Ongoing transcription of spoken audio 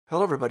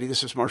Hello, everybody.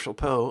 This is Marshall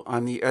Poe.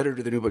 I'm the editor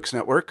of the New Books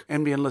Network.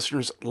 NBN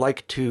listeners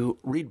like to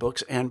read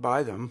books and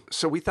buy them.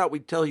 So we thought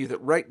we'd tell you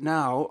that right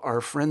now, our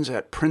friends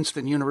at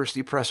Princeton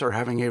University Press are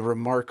having a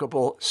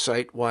remarkable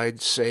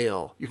site-wide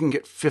sale. You can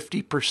get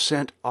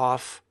 50%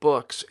 off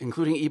books,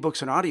 including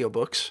ebooks and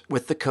audiobooks,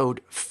 with the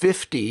code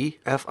 50,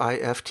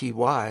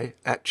 F-I-F-T-Y,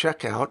 at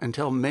checkout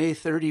until May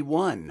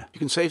 31. You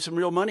can save some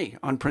real money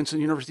on Princeton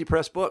University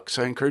Press books.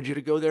 I encourage you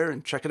to go there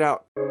and check it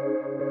out.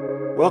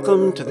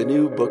 Welcome to the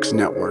New Books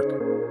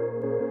Network.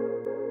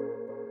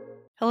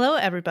 Hello,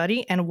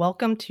 everybody, and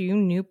welcome to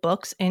New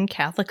Books in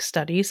Catholic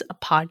Studies, a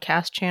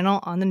podcast channel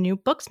on the New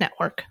Books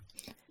Network.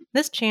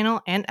 This channel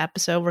and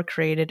episode were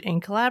created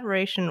in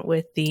collaboration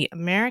with the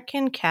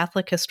American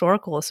Catholic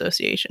Historical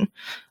Association,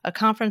 a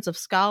conference of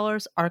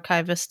scholars,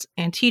 archivists,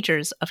 and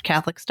teachers of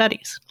Catholic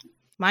studies.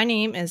 My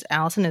name is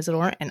Allison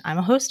Isidore, and I'm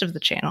a host of the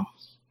channel.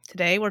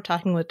 Today, we're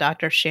talking with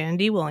Dr. Shannon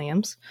D.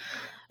 Williams,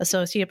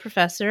 Associate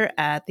Professor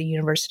at the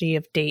University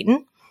of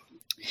Dayton.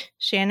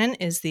 Shannon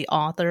is the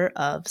author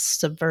of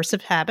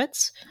Subversive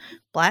Habits,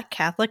 Black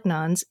Catholic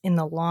Nuns in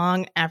the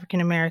Long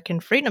African American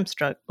Freedom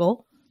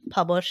Struggle,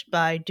 published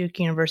by Duke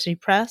University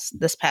Press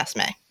this past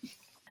May.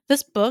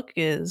 This book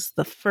is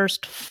the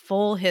first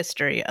full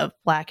history of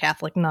Black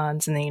Catholic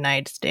nuns in the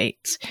United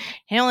States,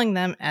 hailing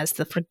them as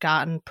the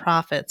forgotten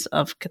prophets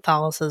of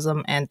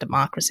Catholicism and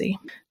democracy.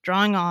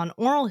 Drawing on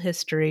oral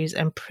histories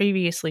and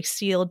previously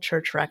sealed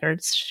church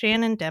records,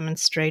 Shannon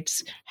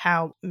demonstrates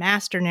how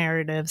master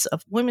narratives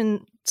of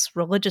women's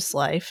religious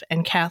life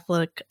and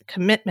Catholic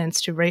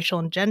commitments to racial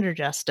and gender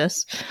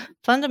justice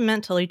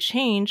fundamentally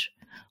change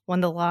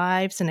when the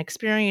lives and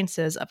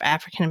experiences of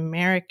African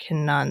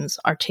American nuns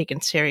are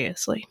taken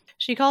seriously.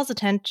 She calls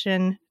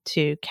attention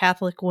to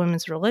Catholic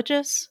women's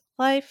religious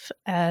life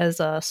as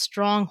a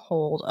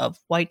stronghold of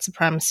white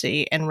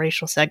supremacy and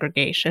racial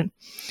segregation,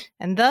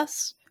 and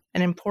thus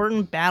an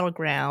important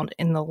battleground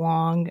in the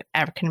long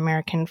African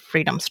American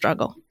freedom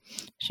struggle.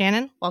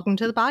 Shannon, welcome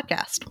to the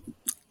podcast.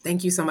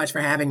 Thank you so much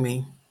for having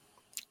me.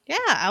 Yeah,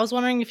 I was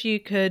wondering if you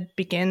could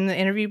begin the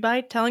interview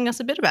by telling us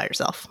a bit about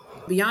yourself.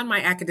 Beyond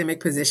my academic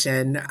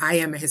position, I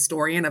am a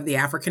historian of the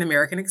African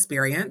American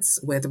experience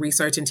with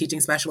research and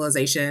teaching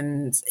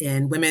specializations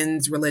in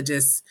women's,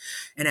 religious,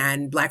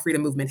 and Black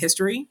freedom movement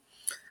history.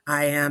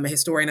 I am a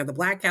historian of the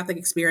Black Catholic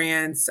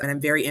experience, and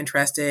I'm very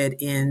interested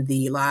in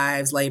the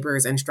lives,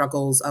 labors, and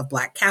struggles of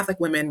Black Catholic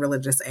women,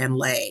 religious, and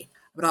lay.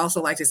 I would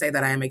also like to say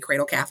that I am a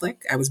cradle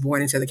Catholic. I was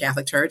born into the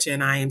Catholic Church,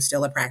 and I am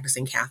still a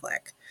practicing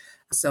Catholic.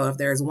 So if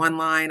there's one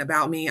line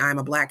about me, I'm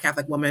a Black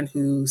Catholic woman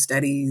who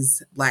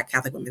studies Black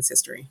Catholic women's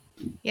history.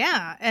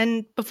 Yeah,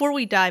 and before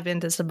we dive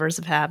into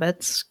Subversive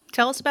Habits,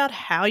 tell us about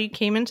how you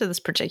came into this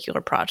particular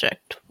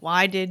project.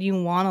 Why did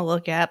you want to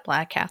look at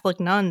Black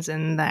Catholic nuns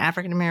in the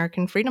African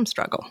American freedom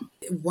struggle?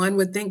 One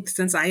would think,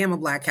 since I am a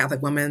Black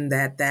Catholic woman,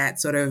 that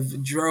sort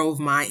of drove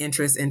my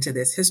interest into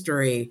this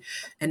history,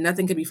 and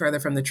nothing could be further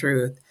from the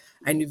truth.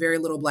 I knew very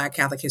little Black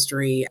Catholic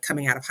history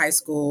coming out of high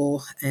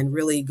school and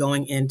really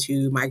going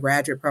into my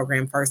graduate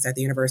program first at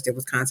the University of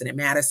Wisconsin at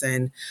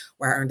Madison,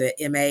 where I earned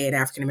an MA in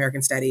African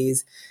American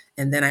Studies,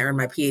 and then I earned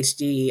my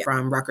PhD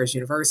from Rutgers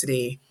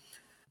University.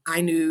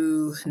 I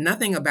knew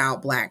nothing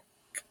about Black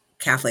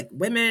Catholic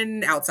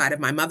women outside of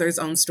my mother's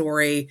own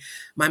story.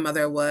 My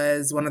mother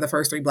was one of the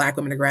first 3 Black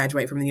women to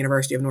graduate from the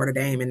University of Notre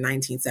Dame in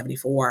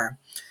 1974.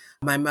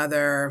 My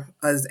mother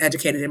was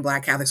educated in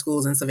Black Catholic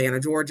schools in Savannah,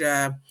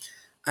 Georgia,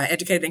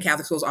 educated in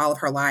Catholic schools all of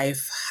her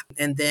life,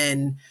 and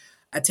then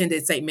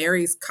attended St.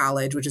 Mary's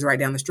College, which is right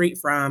down the street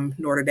from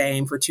Notre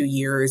Dame, for 2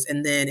 years.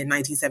 And then in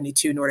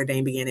 1972, Notre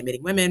Dame began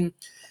admitting women.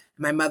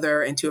 My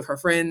mother and 2 of her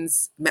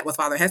friends met with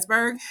Father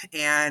Hesburgh,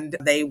 and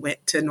they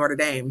went to Notre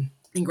Dame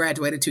and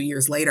graduated 2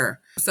 years later.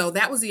 So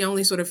that was the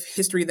only sort of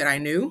history that I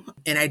knew.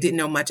 And I didn't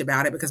know much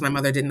about it because my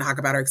mother didn't talk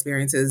about her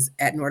experiences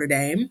at Notre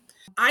Dame.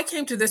 I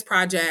came to this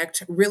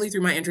project really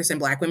through my interest in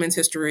Black women's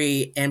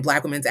history and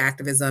Black women's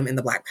activism in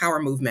the Black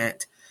Power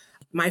movement.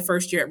 My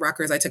first year at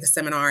Rutgers, I took a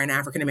seminar in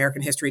African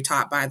American history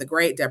taught by the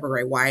great Deborah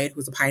Gray White, who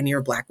was a pioneer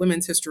of Black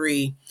women's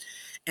history.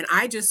 And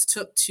I just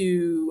took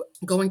to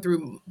going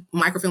through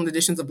microfilmed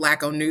editions of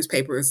Black-owned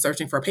newspapers,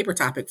 searching for a paper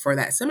topic for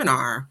that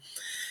seminar.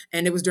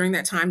 And it was during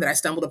that time that I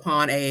stumbled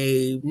upon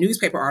a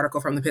newspaper article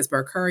from the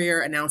Pittsburgh Courier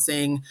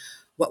announcing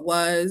what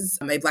was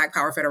a Black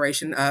Power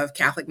Federation of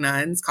Catholic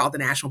nuns called the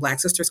National Black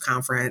Sisters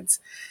Conference.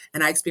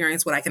 And I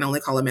experienced what I can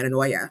only call a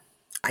metanoia.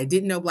 I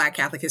didn't know Black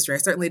Catholic history. I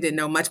certainly didn't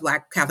know much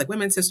Black Catholic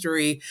women's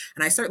history.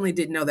 And I certainly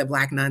didn't know that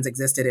Black nuns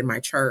existed in my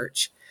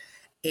church.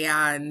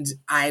 And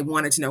I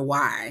wanted to know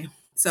why.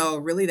 So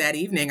really that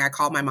evening, I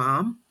called my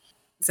mom,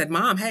 said,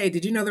 "Mom, hey,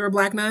 did you know there were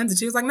Black nuns?" And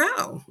she was like,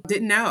 "No,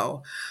 didn't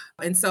know."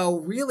 And so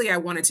really I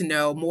wanted to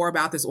know more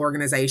about this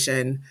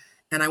organization.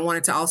 And I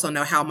wanted to also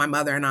know how my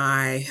mother and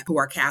I, who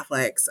are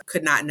Catholics,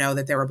 could not know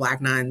that there were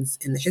Black nuns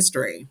in the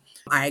history.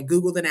 I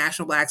Googled the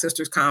National Black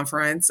Sisters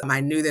Conference. I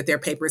knew that their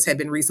papers had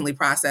been recently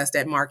processed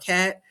at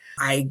Marquette.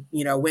 I,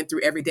 went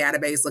through every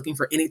database looking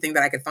for anything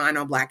that I could find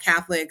on Black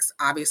Catholics,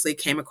 obviously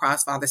came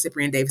across Father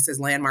Cyprian Davis's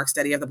landmark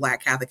study of the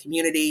Black Catholic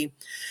community,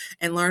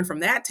 and learned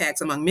from that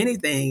text, among many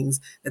things,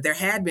 that there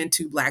had been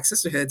 2 Black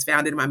sisterhoods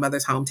founded in my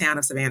mother's hometown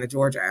of Savannah,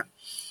 Georgia.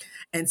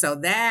 And so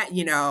that,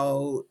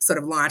 sort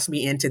of launched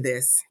me into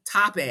this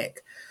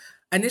topic.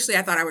 Initially,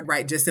 I thought I would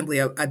write just simply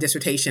a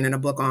dissertation and a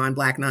book on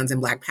Black nuns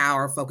and Black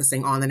power,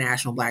 focusing on the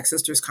National Black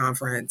Sisters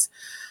Conference.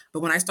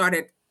 But when I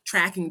started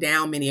tracking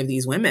down many of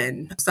these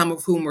women, some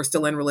of whom were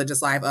still in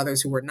religious life,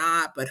 others who were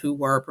not, but who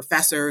were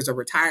professors or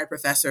retired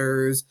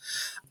professors,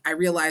 I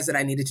realized that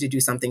I needed to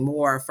do something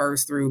more,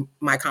 first through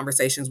my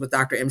conversations with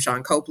Dr. M.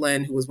 Sean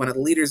Copeland, who was one of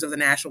the leaders of the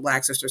National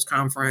Black Sisters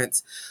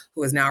Conference,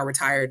 who is now a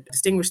retired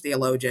distinguished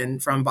theologian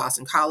from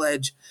Boston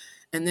College,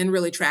 and then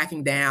really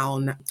tracking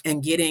down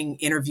and getting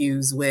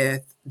interviews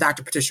with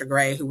Dr. Patricia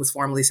Gray, who was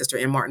formerly Sister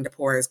M. Martin de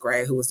Porres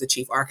Gray, who was the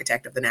chief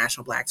architect of the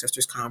National Black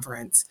Sisters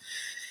Conference.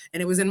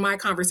 And it was in my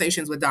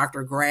conversations with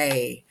Dr.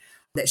 Gray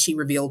that she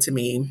revealed to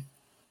me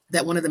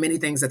that one of the many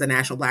things that the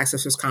National Black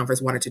Sisters Conference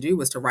wanted to do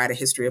was to write a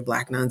history of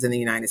Black nuns in the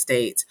United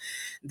States.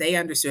 They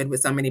understood,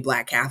 with so many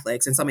Black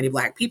Catholics and so many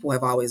Black people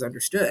have always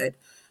understood,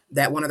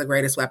 that one of the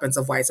greatest weapons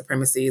of white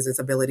supremacy is its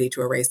ability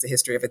to erase the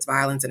history of its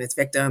violence and its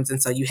victims. And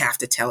so you have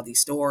to tell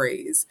these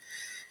stories.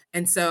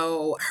 And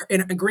so in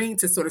agreeing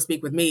to sort of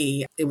speak with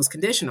me, it was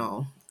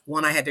conditional.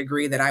 One, I had to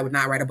agree that I would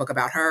not write a book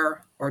about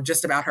her or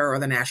just about her or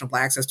the National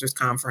Black Sisters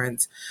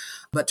Conference,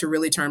 but to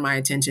really turn my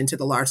attention to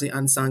the largely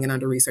unsung and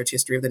under-researched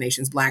history of the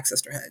nation's Black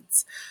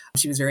sisterhoods.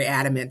 She was very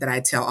adamant that I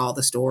tell all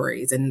the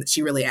stories, and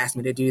she really asked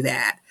me to do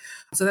that.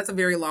 So that's a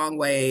very long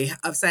way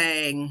of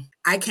saying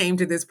I came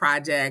to this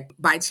project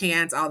by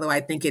chance, although I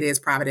think it is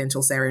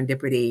providential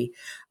serendipity.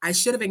 I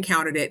should have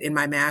encountered it in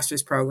my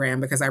master's program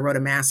because I wrote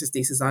a master's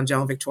thesis on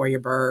Joan Victoria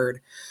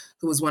Byrd,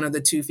 who was one of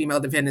the 2 female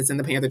defendants in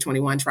the Panther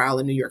 21 trial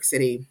in New York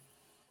City.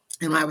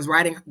 And when I was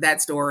writing that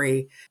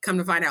story, come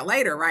to find out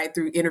later, right,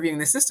 through interviewing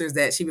the sisters,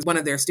 that she was one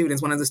of their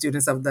students, one of the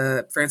students of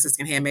the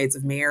Franciscan Handmaids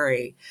of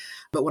Mary.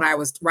 But when I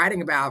was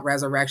writing about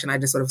Resurrection, I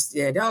just sort of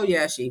said, oh,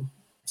 yeah, she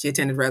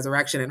attended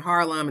Resurrection in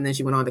Harlem, and then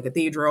she went on to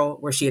Cathedral,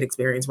 where she had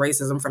experienced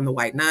racism from the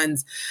white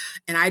nuns.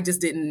 And I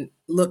just didn't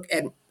look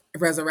at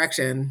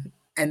Resurrection,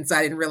 and so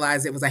I didn't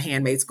realize it was a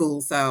handmade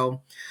school.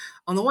 So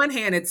on the one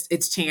hand,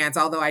 it's chance,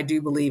 although I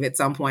do believe at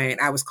some point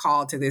I was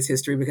called to this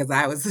history because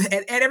I was,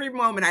 at every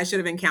moment I should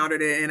have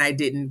encountered it and I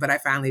didn't, but I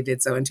finally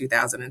did so in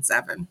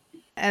 2007.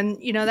 And,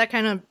 that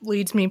kind of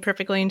leads me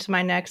perfectly into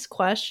my next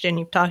question.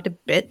 You've talked a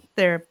bit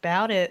there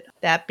about it,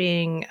 that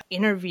being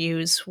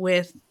interviews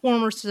with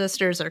former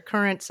sisters or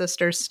current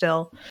sisters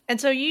still.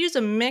 And so you use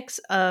a mix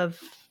of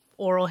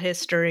oral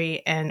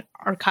history and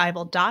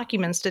archival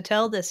documents to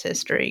tell this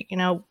history.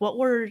 What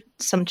were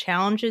some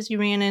challenges you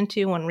ran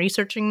into when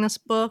researching this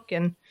book?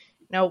 And,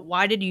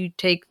 why did you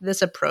take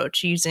this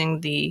approach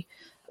using the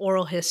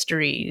oral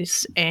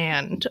histories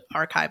and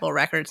archival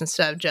records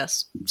instead of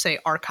just, say,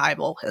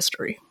 archival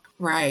history?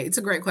 Right. It's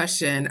a great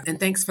question. And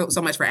thanks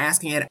so much for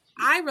asking it.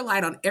 I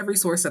relied on every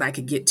source that I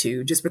could get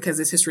to just because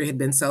this history had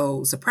been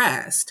so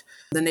suppressed.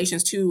 The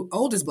nation's 2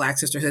 oldest Black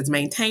sisterhoods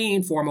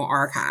maintained formal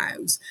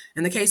archives.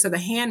 In the case of the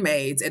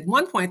Handmaids, at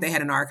one point they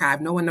had an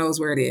archive. No one knows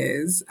where it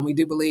is. And we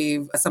do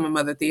believe some of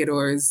Mother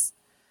Theodore's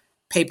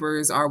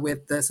papers are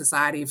with the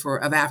Society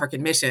of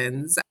African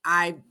Missions.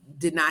 I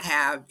did not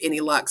have any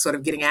luck sort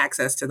of getting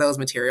access to those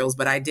materials,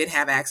 but I did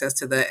have access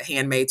to the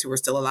handmaids who were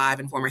still alive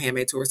and former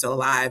handmaids who were still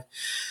alive,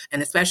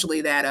 and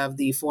especially that of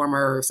the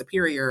former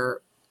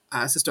superior,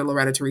 Sister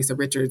Loretta Teresa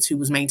Richards, who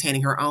was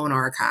maintaining her own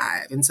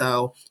archive. And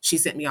so she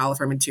sent me all of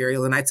her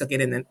material and I took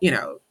it and then,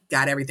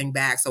 got everything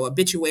back. So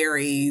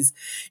obituaries,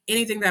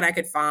 anything that I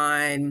could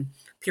find,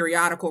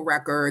 periodical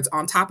records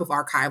on top of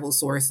archival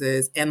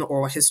sources and the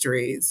oral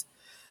histories.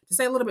 To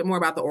say a little bit more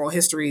about the oral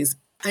histories,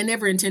 I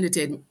never intended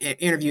to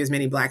interview as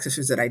many Black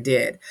sisters that I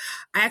did.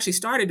 I actually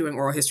started doing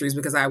oral histories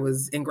because I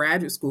was in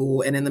graduate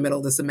school and in the middle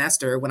of the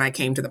semester when I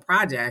came to the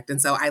project.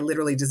 And so I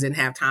literally just didn't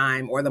have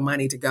time or the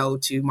money to go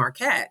to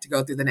Marquette to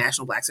go through the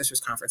National Black Sisters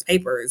Conference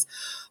papers.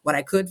 What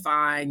I could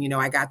find,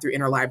 I got through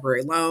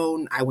interlibrary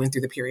loan. I went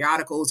through the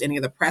periodicals, any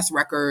of the press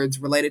records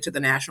related to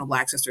the National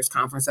Black Sisters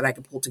Conference that I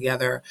could pull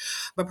together,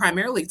 but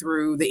primarily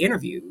through the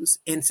interviews.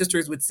 And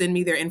sisters would send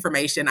me their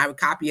information. I would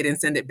copy it and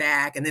send it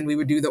back. And then we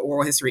would do the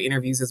oral history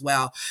interviews as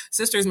well.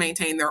 Sisters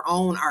maintain their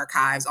own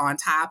archives on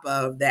top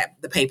of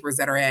the papers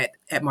that are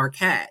at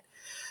Marquette.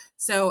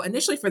 So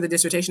initially for the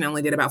dissertation, I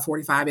only did about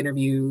 45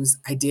 interviews.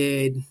 I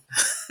did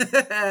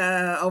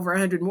over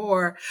 100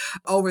 more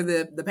over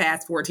the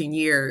past 14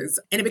 years.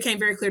 And it became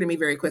very clear to me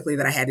very quickly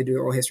that I had to do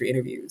oral history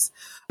interviews.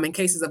 In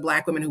cases of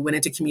Black women who went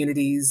into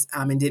communities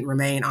and didn't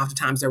remain,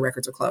 oftentimes their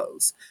records are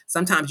closed.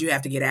 Sometimes you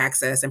have to get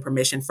access and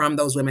permission from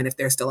those women if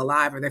they're still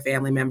alive or their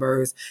family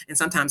members. And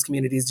sometimes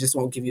communities just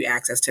won't give you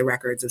access to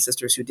records of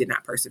sisters who did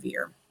not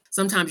persevere.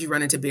 Sometimes you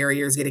run into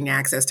barriers getting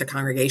access to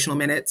congregational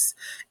minutes.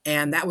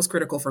 And that was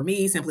critical for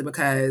me simply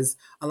because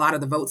a lot of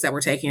the votes that were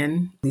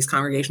taken, these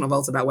congregational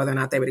votes about whether or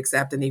not they would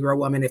accept a Negro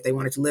woman if they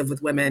wanted to live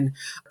with women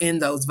in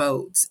those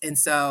votes. And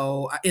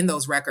so in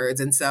those records.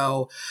 And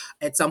so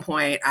at some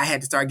point I had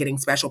to start getting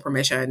special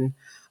permission.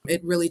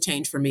 It really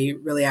changed for me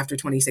really after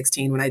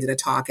 2016 when I did a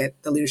talk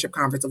at the Leadership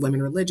Conference of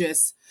Women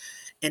Religious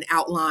and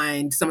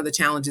outlined some of the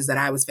challenges that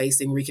I was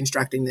facing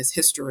reconstructing this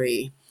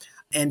history.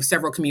 And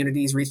several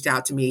communities reached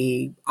out to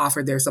me,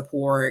 offered their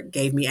support,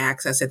 gave me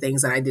access to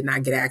things that I did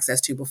not get access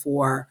to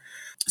before.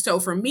 So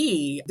for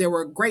me, there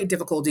were great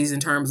difficulties in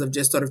terms of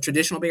just sort of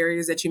traditional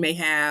barriers that you may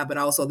have, but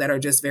also that are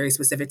just very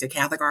specific to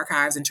Catholic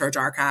archives and church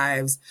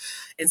archives.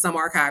 In some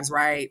archives,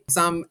 right?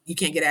 Some you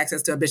can't get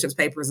access to a bishop's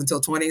papers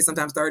until 20,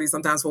 sometimes 30,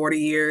 sometimes 40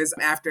 years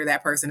after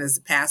that person has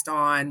passed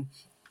on.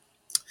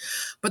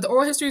 But the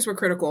oral histories were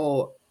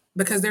critical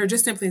because they're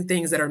just simply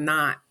things that are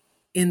not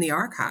in the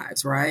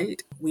archives,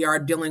 right? We are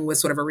dealing with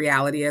sort of a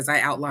reality, as I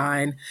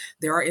outlined.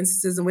 There are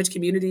instances in which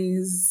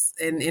communities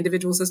and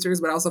individual sisters,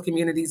 but also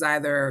communities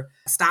either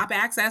stop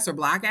access or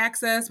block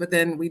access. But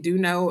then we do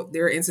know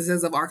there are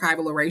instances of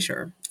archival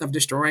erasure, of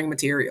destroying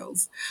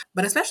materials.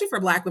 But especially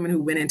for Black women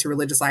who went into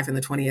religious life in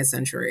the 20th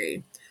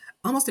century,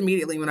 almost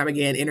immediately when I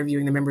began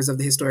interviewing the members of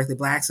the historically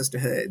Black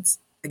sisterhoods,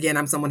 again,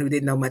 I'm someone who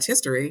didn't know much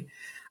history,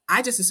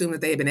 I just assumed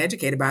that they had been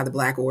educated by the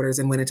Black orders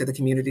and went into the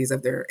communities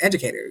of their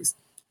educators.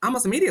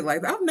 Almost immediately,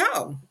 like, oh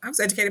no, I was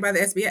educated by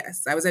the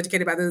SBS. I was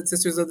educated by the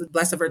Sisters of the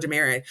Blessed Virgin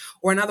Mary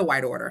or another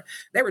white order.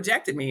 They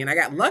rejected me and I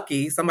got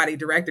lucky. Somebody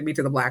directed me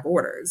to the Black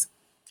orders.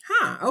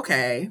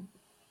 Okay.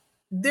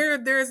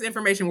 There's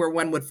information where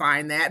one would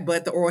find that,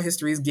 but the oral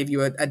histories give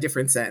you a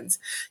different sense.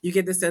 You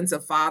get the sense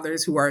of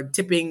fathers who are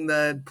tipping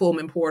the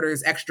Pullman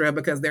porters extra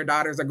because their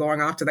daughters are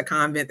going off to the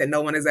convent that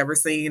no one has ever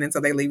seen, and so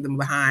they leave them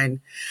behind.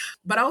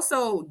 But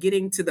also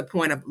getting to the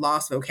point of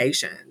lost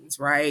vocations,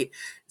 right?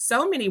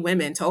 So many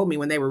women told me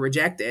when they were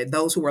rejected,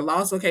 those who were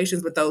lost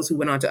vocations, but those who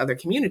went on to other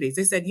communities,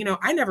 they said,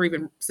 I never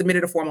even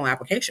submitted a formal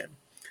application.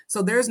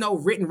 So there's no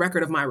written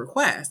record of my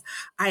request.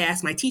 I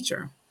asked my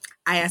teacher.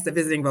 I asked the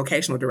visiting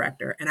vocational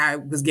director and I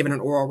was given an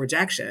oral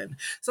rejection.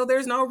 So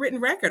there's no written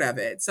record of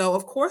it. So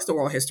of course the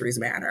oral histories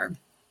matter.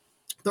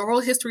 The oral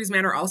histories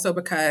matter also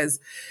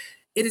because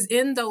it is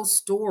in those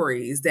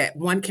stories that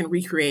one can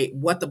recreate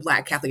what the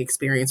Black Catholic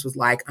experience was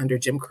like under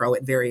Jim Crow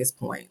at various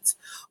points.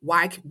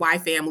 Why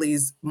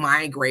families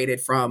migrated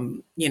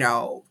from,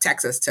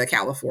 Texas to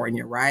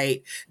California,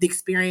 right? The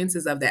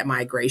experiences of that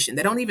migration.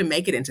 They don't even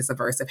make it into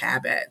Subversive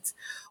Habits.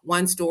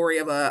 One story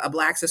of a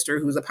Black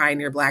sister who's a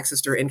pioneer Black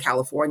sister in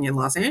California in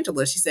Los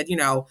Angeles, she said,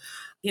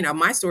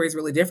 my story is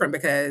really different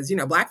because,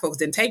 Black folks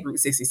didn't take Route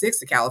 66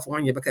 to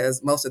California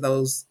because most of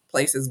those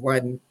places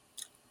wouldn't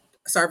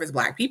serve as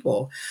Black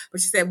people.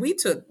 But she said, we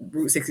took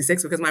Route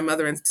 66 because my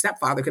mother and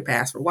stepfather could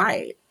pass for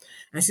white.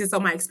 And she said, so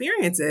my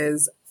experience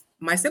is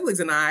my siblings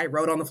and I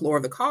rode on the floor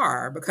of the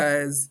car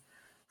because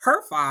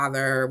her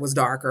father was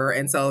darker.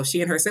 And so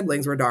she and her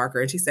siblings were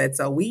darker. And she said,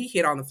 so we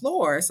hid on the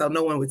floor so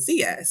no one would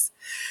see us.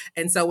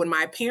 And so when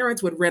my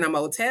parents would rent a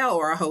motel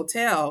or a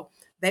hotel,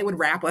 they would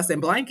wrap us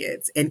in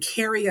blankets and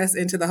carry us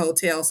into the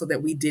hotel so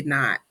that we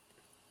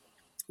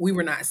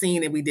were not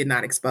seen and we did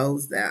not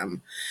expose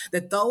them.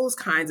 That those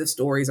kinds of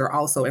stories are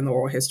also in the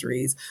oral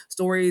histories.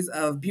 Stories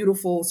of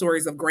beautiful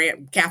stories of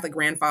Catholic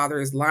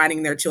grandfathers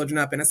lining their children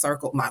up in a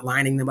circle, not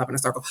lining them up in a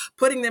circle,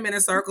 putting them in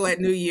a circle at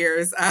New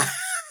Year's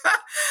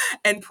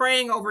and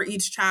praying over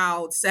each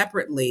child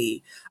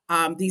separately.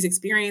 These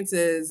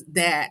experiences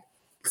that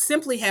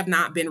simply have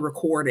not been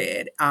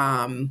recorded.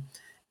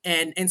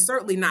 And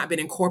certainly not been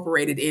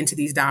incorporated into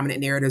these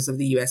dominant narratives of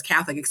the U.S.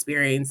 Catholic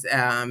experience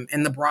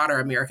and the broader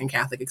American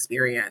Catholic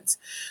experience.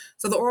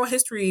 So the oral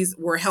histories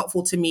were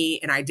helpful to me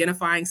in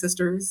identifying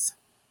sisters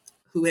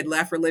who had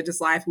left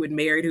religious life, who had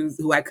married,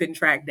 who I couldn't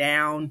track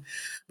down,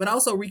 but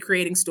also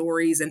recreating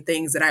stories and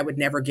things that I would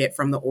never get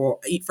from the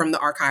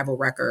archival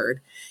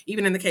record.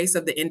 Even in the case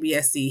of the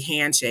NBSC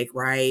handshake,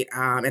 right,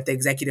 at the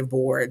executive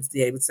boards,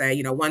 they would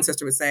say, one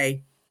sister would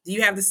say, Do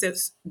you have the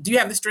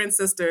strength,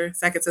 sister?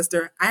 Second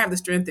sister, I have the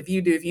strength. If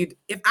you do,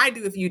 if I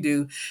do, if you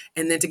do,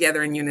 and then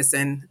together in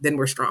unison, then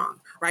we're strong,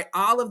 right?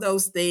 All of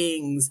those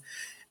things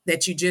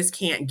that you just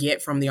can't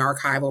get from the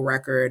archival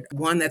record,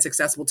 one that's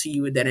accessible to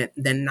you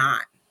than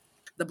not.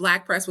 The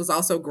Black press was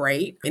also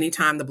great.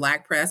 Anytime the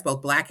Black press,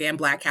 both Black and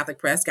Black Catholic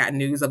press, got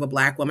news of a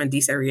Black woman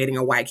desegregating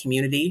a white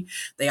community,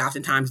 they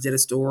oftentimes did a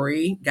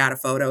story, got a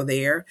photo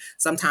there.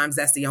 Sometimes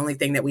that's the only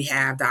thing that we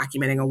have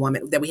documenting a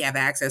woman, that we have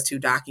access to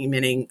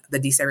documenting the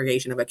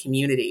desegregation of a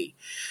community.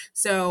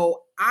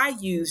 So I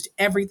used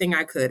everything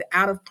I could,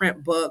 out of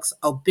print books,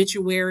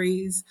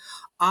 obituaries.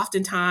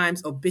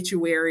 Oftentimes,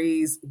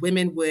 obituaries,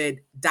 women would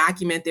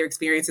document their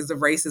experiences of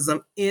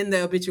racism in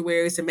the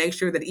obituaries to make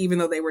sure that even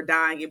though they were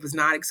dying, it was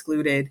not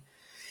excluded.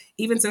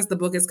 Even since the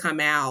book has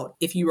come out,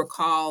 if you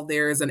recall,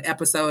 there's an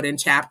episode in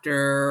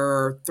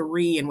chapter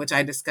 3 in which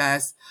I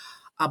discuss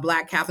a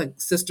Black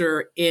Catholic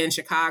sister in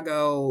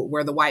Chicago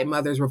where the white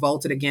mothers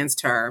revolted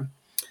against her.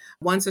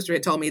 One sister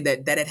had told me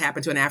that had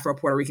happened to an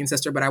Afro-Puerto Rican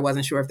sister, but I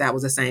wasn't sure if that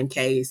was the same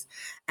case.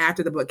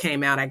 After the book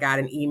came out, I got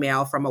an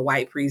email from a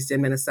white priest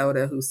in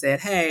Minnesota who said,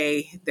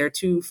 hey, there are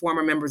 2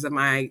 former members of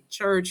my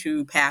church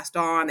who passed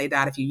on. They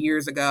died a few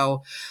years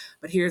ago,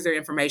 but here's their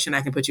information.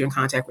 I can put you in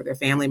contact with their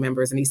family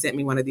members. And he sent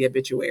me one of the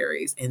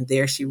obituaries, and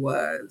there she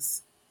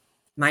was.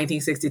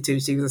 1962.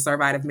 She was a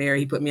Servite of Mary.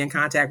 He put me in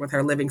contact with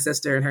her living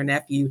sister and her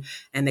nephew,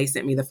 and they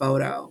sent me the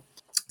photo.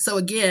 So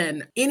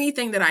again,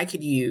 anything that I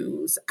could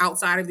use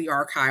outside of the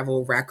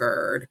archival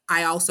record,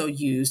 I also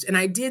used. And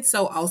I did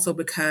so also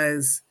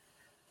because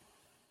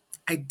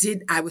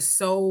I was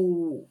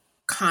so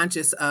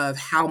conscious of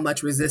how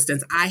much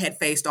resistance I had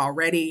faced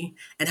already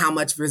and how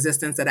much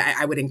resistance that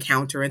I would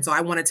encounter. And so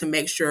I wanted to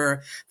make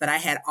sure that I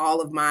had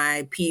all of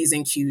my P's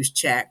and Q's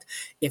checked.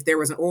 If there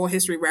was an oral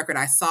history record,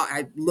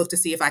 I looked to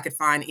see if I could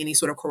find any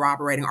sort of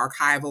corroborating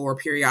archival or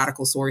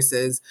periodical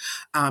sources,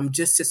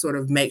 just to sort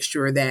of make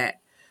sure that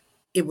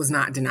it was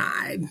not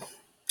denied,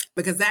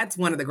 because that's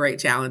one of the great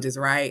challenges,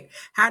 right?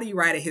 How do you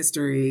write a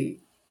history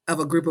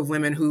of a group of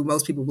women who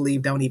most people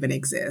believe don't even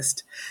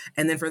exist?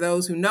 And then for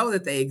those who know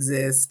that they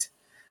exist,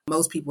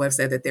 most people have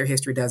said that their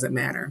history doesn't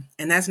matter.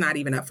 And that's not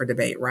even up for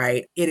debate,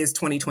 right? It is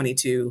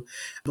 2022.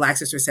 Black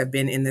sisters have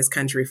been in this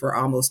country for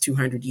almost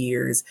 200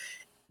 years.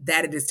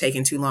 That it has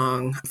taken too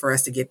long for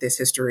us to get this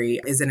history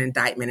is an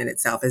indictment in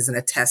itself, is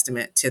a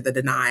testament to the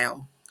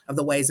denial of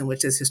the ways in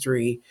which this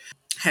history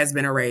has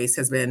been erased,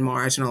 has been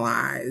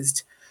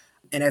marginalized.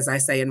 And as I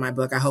say in my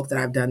book, I hope that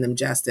I've done them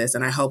justice.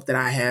 And I hope that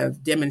I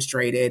have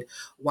demonstrated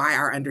why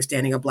our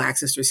understanding of Black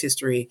sisters'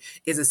 history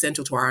is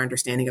essential to our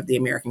understanding of the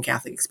American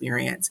Catholic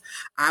experience.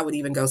 I would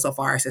even go so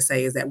far as to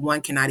say is that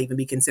one cannot even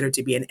be considered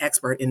to be an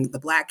expert in the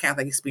Black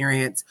Catholic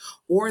experience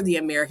or the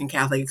American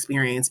Catholic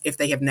experience if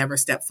they have never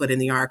stepped foot in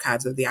the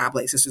archives of the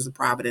Oblate Sisters of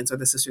Providence or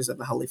the Sisters of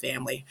the Holy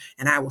Family.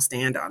 And I will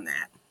stand on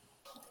that.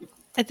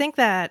 I think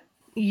that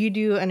you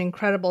do an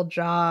incredible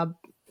job,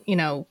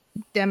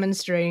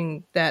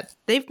 demonstrating that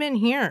they've been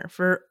here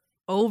for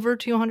over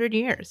 200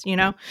 years,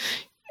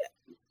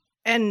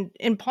 and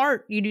in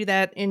part you do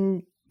that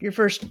in your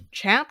first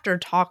chapter,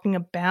 talking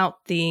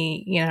about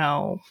the,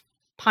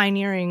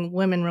 pioneering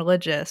women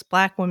religious,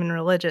 Black women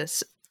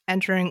religious,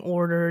 entering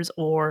orders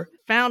or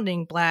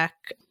founding Black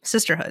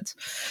sisterhoods.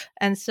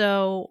 And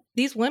so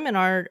these women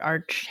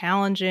are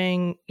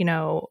challenging,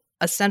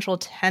 a central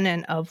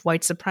tenet of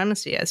white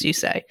supremacy, as you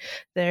say.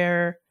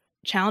 They're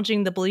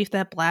challenging the belief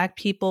that Black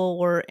people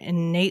were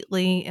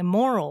innately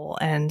immoral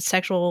and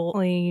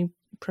sexually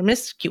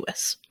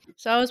promiscuous.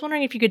 So I was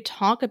wondering if you could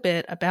talk a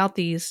bit about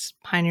these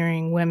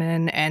pioneering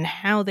women and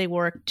how they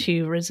worked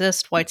to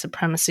resist white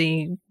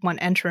supremacy when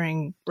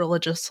entering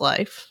religious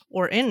life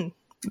or in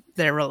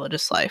their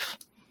religious life.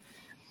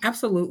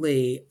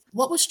 Absolutely.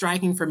 What was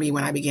striking for me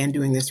when I began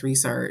doing this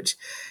research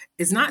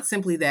is not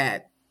simply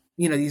that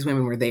these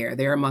women were there.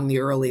 They're among the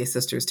earliest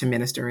sisters to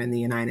minister in the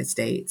United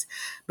States.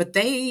 But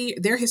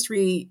their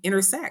history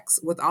intersects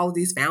with all of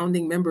these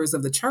founding members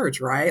of the church,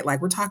 right? Like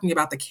we're talking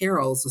about the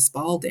Carrolls, the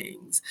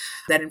Spaldings,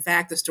 that in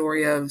fact, the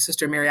story of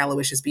Sister Mary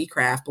Aloysius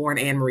Beecraft, born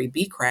Anne Marie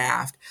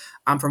Beecraft,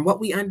 from what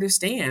we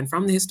understand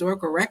from the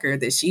historical record,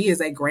 that she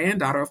is a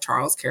granddaughter of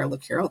Charles Carroll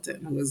of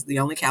Carrollton, who was the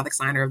only Catholic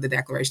signer of the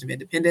Declaration of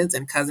Independence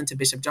and cousin to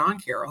Bishop John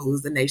Carroll, who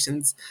was the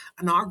nation's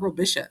inaugural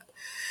bishop.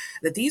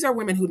 That these are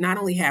women who not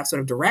only have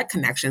sort of direct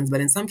connections, but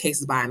in some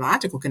cases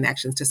biological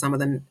connections to some of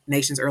the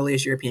nation's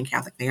earliest European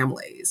Catholic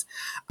families.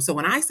 So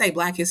when I say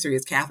Black history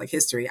is Catholic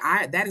history,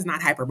 that is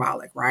not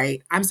hyperbolic,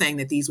 right? I'm saying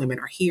that these women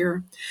are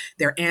here.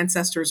 Their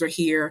ancestors are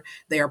here.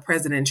 They are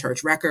present in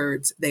church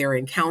records. They are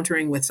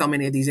encountering with so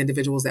many of these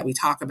individuals that we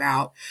talk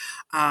about.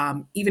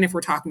 Even if we're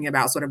talking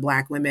about sort of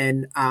Black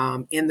women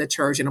in the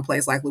church in a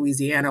place like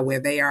Louisiana, where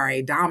they are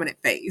a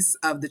dominant face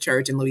of the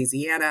church in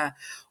Louisiana,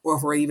 or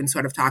if we're even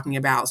sort of talking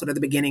about sort of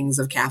the beginnings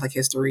of Catholic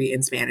history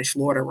in Spanish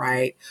Florida,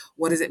 right?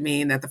 What does it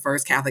mean that the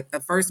first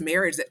Christian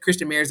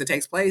marriage that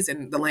takes place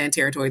in the land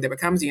territory that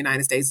becomes the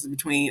United States is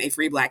between a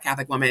free Black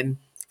Catholic woman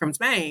from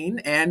Spain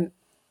and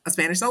a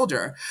Spanish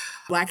soldier?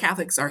 Black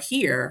Catholics are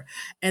here,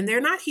 and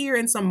they're not here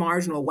in some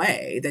marginal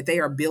way, that they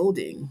are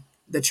building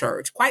the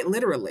church, quite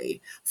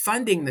literally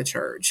funding the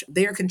church.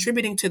 They are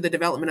contributing to the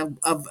development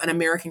of an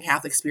American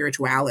Catholic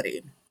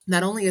spirituality,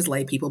 not only as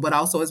lay people, but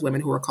also as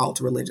women who are called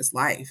to religious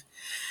life.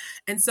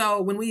 And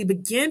so when we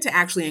begin to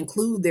actually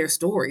include their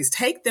stories,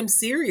 take them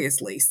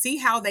seriously, see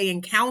how they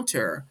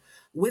encounter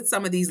with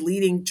some of these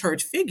leading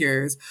church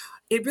figures,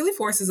 it really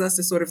forces us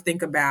to sort of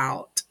think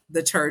about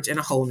the church in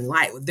a whole new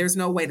light. There's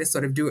no way to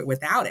sort of do it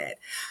without it.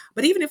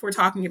 But even if we're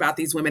talking about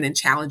these women and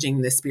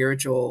challenging the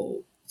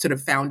spiritual sort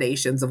of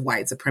foundations of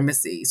white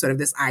supremacy, sort of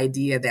this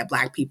idea that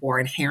Black people are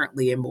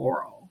inherently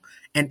immoral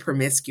and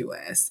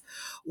promiscuous,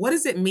 what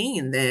does it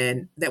mean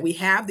then that we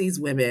have these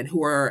women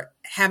who are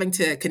having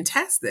to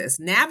contest this,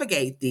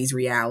 navigate these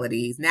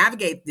realities,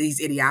 navigate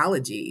these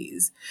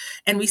ideologies?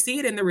 And we see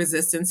it in the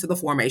resistance to the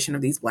formation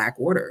of these Black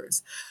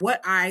orders.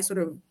 What I sort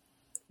of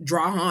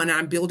draw on,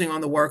 I'm building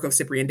on the work of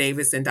Cyprian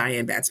Davis and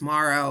Diane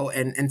Batts-Morrow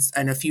and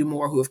a few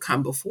more who have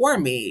come before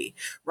me,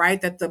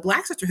 right? That the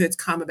Black sisterhoods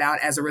come about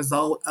as a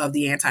result of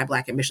the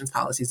anti-Black admissions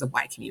policies of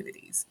white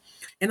communities.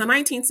 In the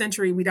 19th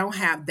century, we don't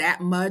have that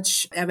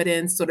much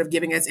evidence sort of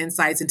giving us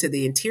insights into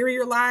the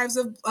interior lives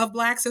of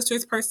Black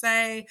sisters per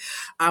se.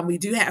 We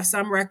do have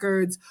some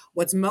records.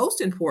 What's most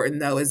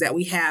important, though, is that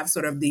we have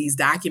sort of these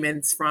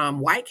documents from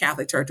white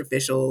Catholic Church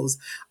officials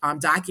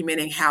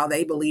documenting how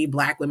they believe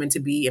Black women to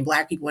be, and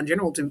Black people in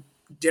general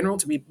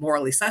to be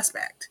morally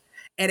suspect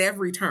at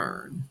every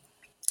turn.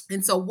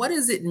 And so what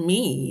does it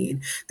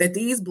mean that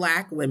these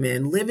Black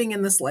women living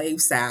in the slave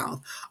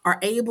South are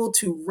able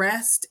to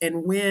rest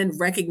and win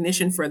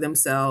recognition for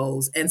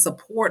themselves and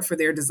support for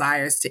their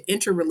desires to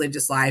enter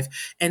religious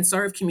life and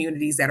serve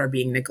communities that are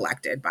being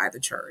neglected by the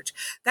church?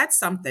 That's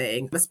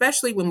something,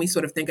 especially when we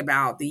sort of think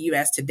about the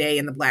U.S. today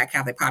and the Black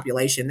Catholic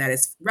population that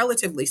is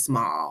relatively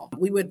small.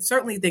 We would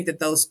certainly think that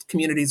those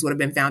communities would have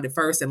been founded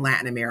first in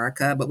Latin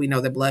America, but we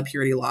know that blood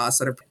purity laws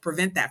sort of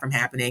prevent that from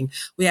happening.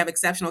 We have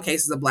exceptional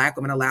cases of Black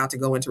women allowed to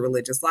go into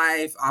religious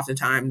life,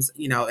 oftentimes,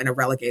 in a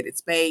relegated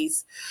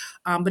space.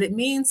 But it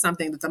means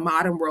something that the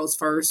modern world's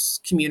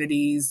first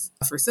communities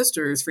for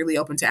sisters freely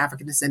open to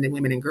African descendant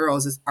women and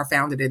girls are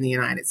founded in the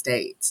United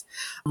States.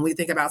 When we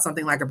think about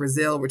something like a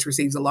Brazil, which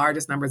receives the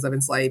largest numbers of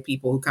enslaved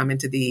people who come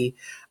into the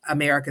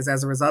Americas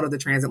as a result of the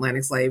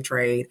transatlantic slave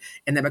trade,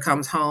 and that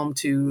becomes home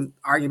to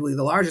arguably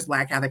the largest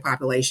Black Catholic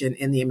population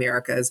in the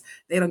Americas,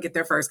 they don't get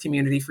their first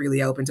community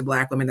freely open to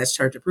Black women that's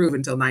church approved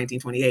until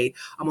 1928,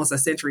 almost a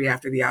century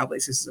after the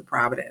Oblate Sisters of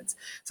Providence.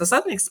 So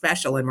something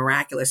special and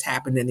miraculous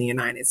happened in the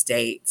United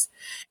States.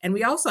 And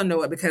we also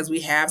know it because we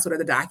have sort of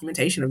the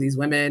documentation of these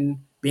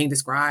women being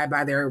described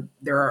by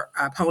their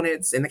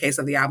opponents, in the case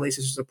of the Oblate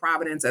Sisters of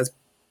Providence, as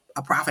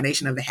a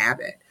profanation of the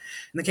habit.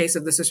 In the case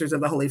of the Sisters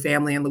of the Holy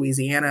Family in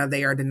Louisiana,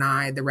 they are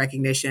denied the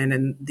recognition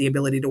and the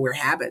ability to wear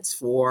habits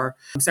for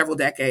several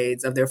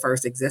decades of their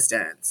first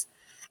existence.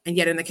 And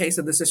yet in the case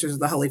of the Sisters of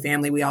the Holy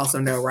Family, we also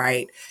know,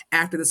 right,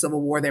 after the Civil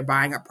War, they're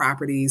buying up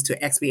properties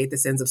to expiate the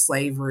sins of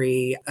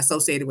slavery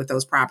associated with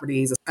those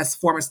properties. A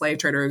former slave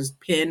trader's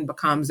pen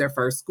becomes their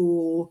first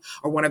school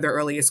or one of their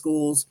earliest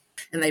schools,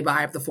 and they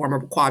buy up the former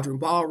quadroon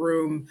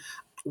ballroom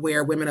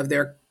where women of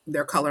their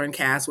color and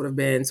caste would have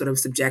been sort of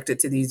subjected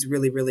to these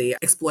really, really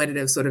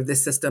exploitative sort of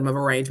this system of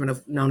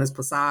arrangement known as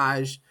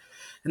passage.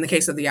 In the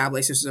case of the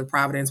Oblate Sisters of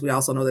Providence, we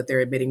also know that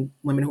they're admitting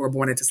women who were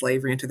born into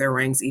slavery into their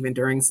ranks even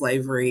during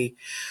slavery.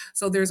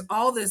 So there's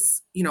all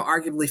this,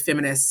 arguably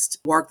feminist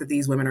work that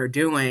these women are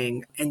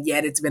doing, and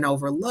yet it's been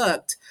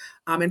overlooked,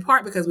 in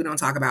part because we don't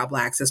talk about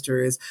Black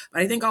sisters,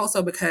 but I think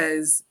also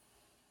because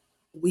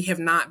we have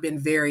not been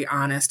very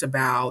honest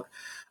about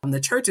the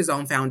church's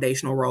own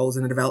foundational roles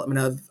in the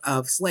development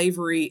of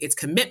slavery, its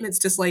commitments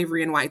to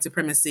slavery and white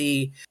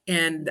supremacy.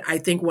 And I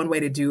think one way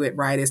to do it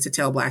right is to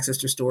tell Black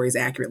sister stories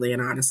accurately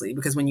and honestly,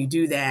 because when you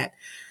do that,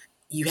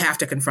 you have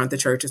to confront the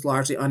church's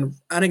largely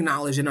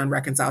unacknowledged and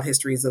unreconciled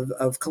histories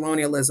of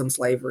colonialism,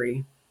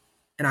 slavery,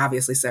 and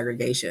obviously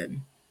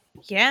segregation.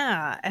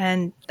 Yeah,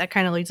 and that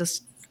kind of leads us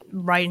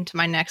right into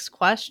my next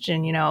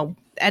question.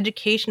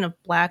 Education of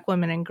Black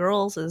women and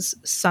girls is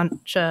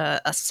such a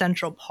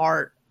central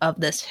part of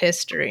this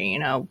history.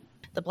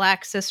 The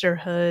Black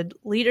sisterhood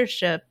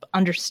leadership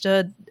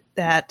understood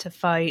that to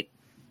fight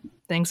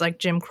things like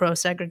Jim Crow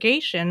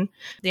segregation,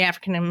 the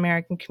African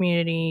American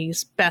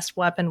community's best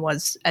weapon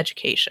was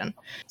education.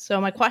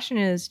 So my question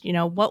is,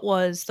 what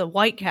was the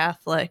white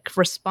Catholic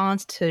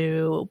response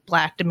to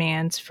Black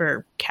demands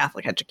for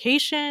Catholic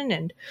education,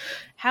 and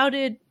how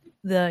did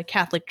the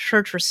Catholic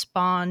Church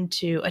respond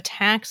to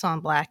attacks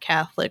on Black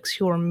Catholics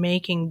who were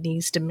making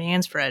these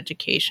demands for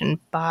education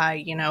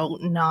by,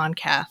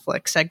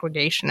 non-Catholic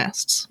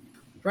segregationists?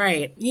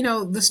 Right.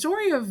 The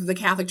story of the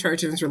Catholic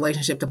Church and its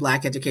relationship to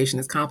Black education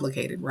is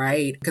complicated,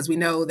 right? Because we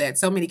know that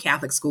so many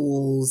Catholic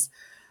schools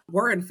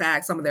were, in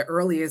fact, some of the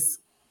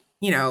earliest,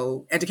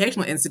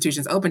 educational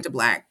institutions open to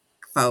Black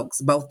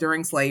folks, both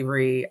during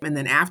slavery and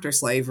then after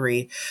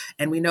slavery.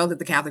 And we know that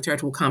the Catholic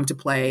Church will come to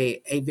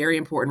play a very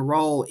important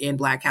role in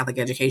Black Catholic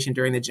education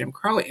during the Jim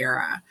Crow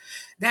era.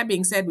 That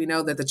being said, we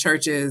know that the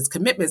church's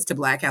commitments to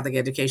Black Catholic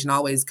education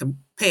always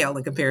pale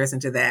in comparison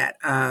to that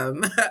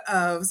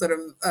of sort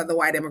of the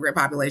white immigrant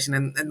population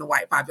and the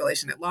white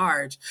population at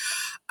large.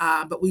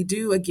 But we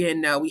do,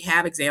 again, know we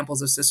have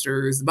examples of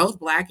sisters, both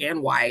Black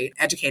and white,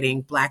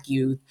 educating Black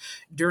youth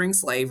during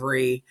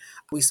slavery.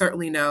 We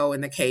certainly know in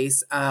the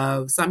case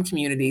of some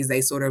communities, they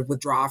sort of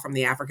withdraw from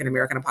the African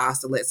American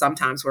apostolate,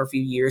 sometimes for a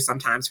few years,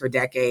 sometimes for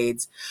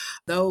decades.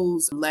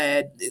 Those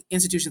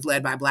institutions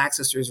led by Black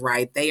sisters,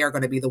 right, they are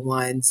going to be the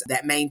ones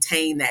that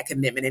maintain that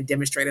commitment and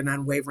demonstrate an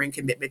unwavering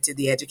commitment to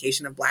the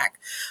education of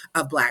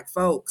Black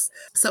folks.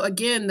 So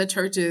again, the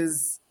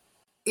church's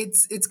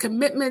its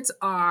commitments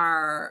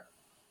are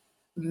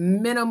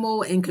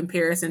minimal in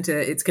comparison to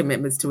its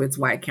commitments to its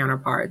white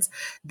counterparts.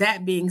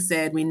 That being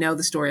said, we know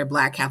the story of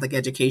Black Catholic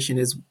education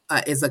is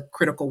a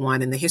critical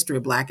one in the history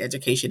of Black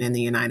education in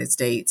the United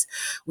States.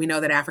 We know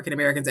that African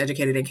Americans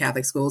educated in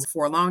Catholic schools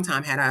for a long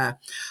time had a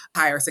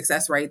higher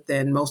success rate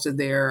than most of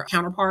their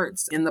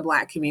counterparts in the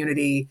Black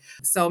community.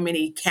 So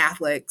many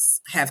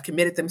Catholics have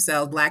committed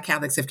themselves, Black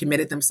Catholics have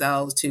committed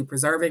themselves to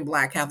preserving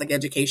Black Catholic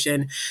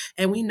education.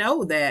 And we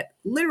know that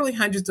literally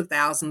hundreds of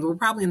thousands, we're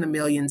probably in the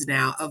millions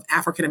now, of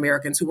African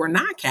Americans who were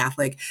not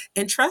Catholic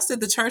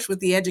entrusted the church with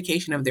the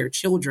education of their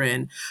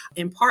children,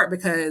 in part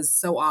because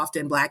so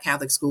often Black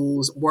Catholic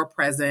schools were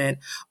present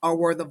or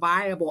were the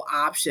viable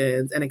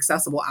options and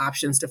accessible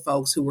options to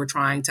folks who were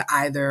trying to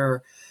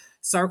either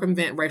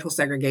circumvent racial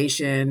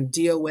segregation,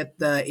 deal with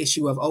the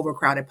issue of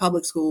overcrowded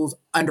public schools,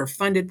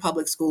 underfunded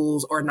public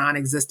schools, or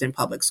non-existent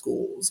public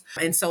schools.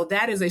 And so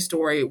that is a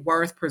story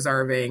worth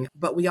preserving.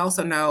 But we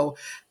also know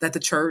that the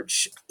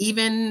church,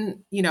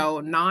 even,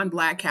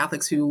 non-Black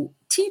Catholics who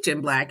teach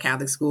in Black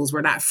Catholic schools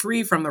were not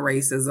free from the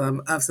racism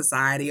of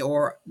society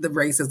or the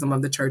racism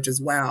of the church as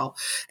well.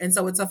 And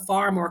so it's a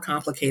far more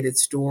complicated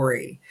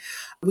story.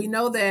 We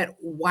know that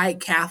white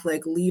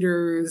Catholic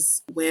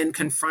leaders, when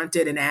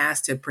confronted and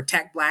asked to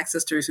protect Black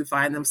sisters who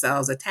find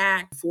themselves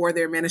attacked for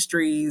their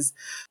ministries,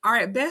 are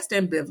at best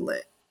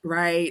ambivalent.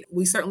 Right.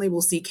 We certainly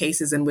will see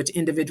cases in which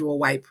individual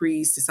white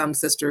priests, some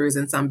sisters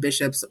and some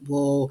bishops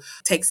will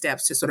take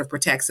steps to sort of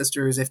protect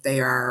sisters if they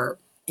are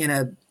in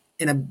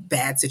a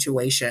bad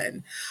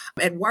situation.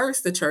 At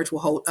worst, the church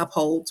will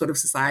uphold sort of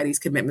society's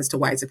commitments to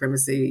white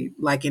supremacy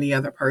like any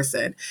other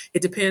person.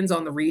 It depends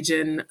on the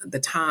region, the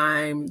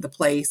time, the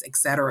place,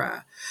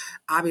 etc.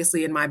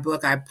 Obviously, in my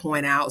book, I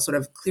point out sort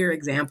of clear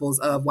examples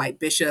of white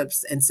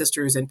bishops and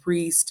sisters and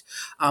priests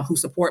who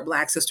support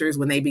Black sisters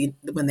when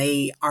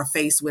they are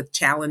faced with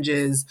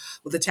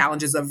the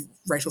challenges of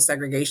racial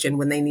segregation,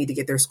 when they need to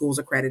get their schools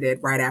accredited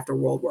right after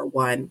World War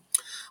I.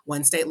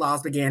 When state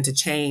laws began to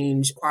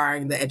change,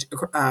 requiring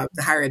the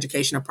higher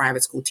education of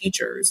private school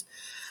teachers.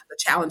 The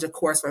challenge, of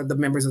course, for the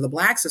members of the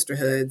Black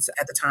sisterhoods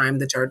at the time,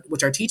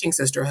 which are teaching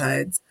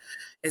sisterhoods,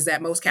 is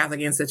that most Catholic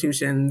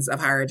institutions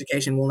of higher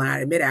education will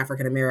not admit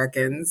African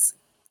Americans,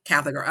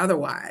 Catholic or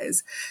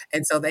otherwise.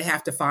 And so they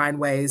have to find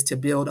ways to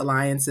build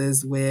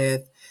alliances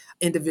with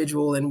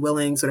individual and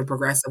willing sort of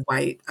progressive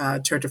white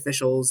church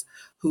officials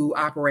who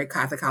operate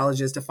Catholic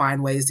colleges to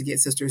find ways to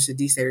get sisters to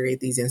desegregate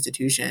these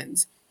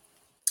institutions.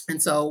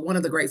 And so one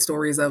of the great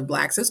stories of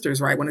Black sisters,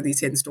 right, one of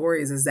these hidden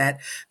stories is that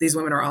these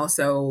women are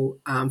also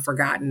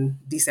forgotten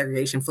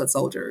desegregation foot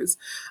soldiers.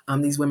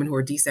 These women who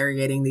are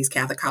desegregating these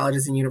Catholic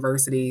colleges and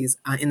universities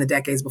in the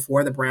decades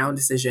before the Brown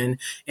decision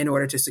in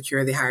order to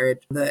secure the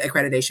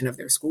accreditation of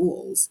their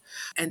schools.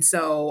 And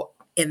so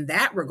in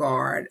that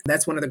regard,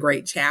 that's one of the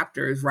great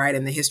chapters, right,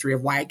 in the history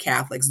of white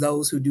Catholics,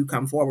 those who do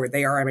come forward.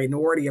 They are a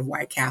minority of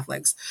white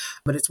Catholics,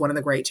 but it's one of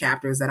the great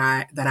chapters that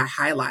I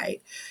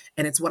highlight.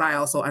 And it's what I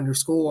also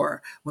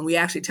underscore. When we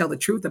actually tell the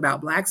truth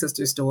about Black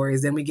sister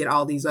stories, then we get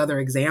all these other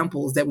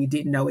examples that we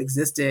didn't know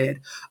existed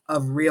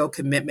of real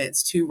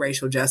commitments to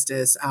racial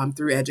justice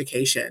through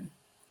education.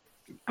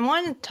 I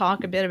want to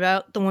talk a bit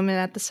about the women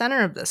at the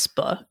center of this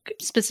book.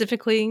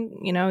 Specifically,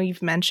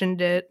 you've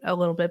mentioned it a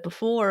little bit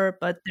before,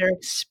 but their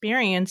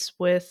experience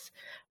with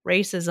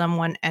racism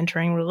when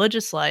entering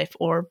religious life,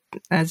 or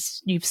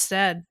as you've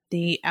said,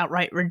 the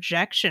outright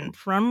rejection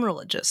from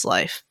religious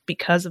life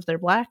because of their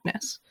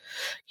Blackness.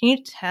 Can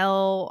you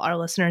tell our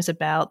listeners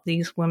about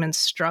these women's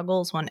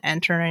struggles when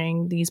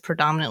entering these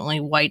predominantly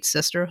white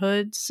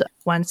sisterhoods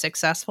when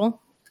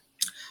successful?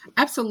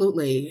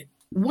 Absolutely.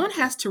 One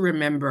has to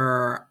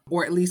remember,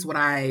 or at least what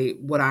I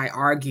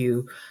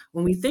argue,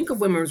 when we think of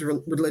women's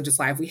religious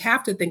life, we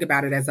have to think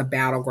about it as a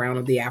battleground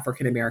of the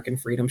African American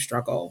freedom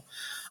struggle.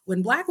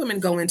 When Black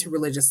women go into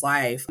religious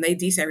life, they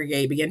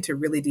begin to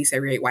really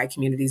desegregate white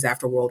communities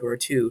after World War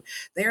II.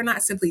 They are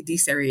not simply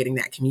desegregating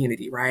that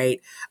community, right?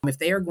 If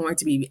they are going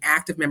to be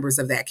active members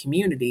of that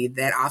community,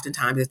 that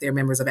oftentimes if they're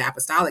members of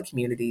apostolic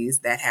communities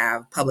that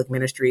have public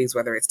ministries,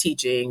 whether it's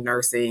teaching,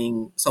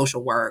 nursing,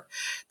 social work,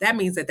 that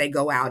means that they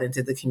go out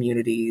into the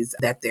communities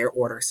that their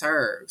order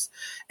serves.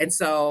 And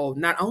so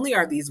not only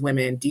are these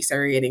women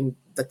desegregating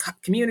the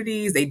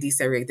communities, they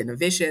desegregate the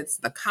novitiates,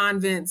 the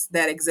convents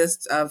that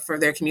exist for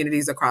their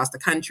communities across the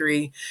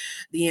country,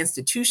 the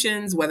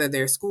institutions, whether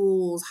they're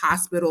schools,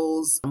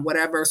 hospitals,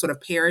 whatever sort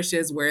of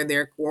parishes where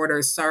their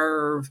orders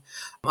serve,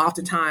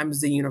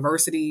 oftentimes the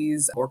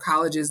universities or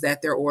colleges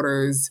that their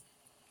orders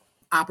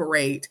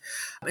operate.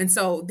 And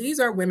so these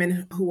are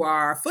women who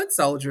are foot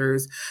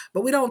soldiers,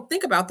 but we don't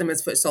think about them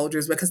as foot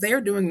soldiers because they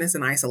are doing this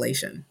in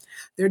isolation.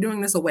 They're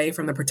doing this away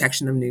from the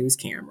protection of news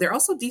cameras. They're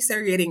also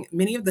desegregating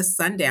many of the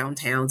sundown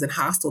towns and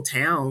hostile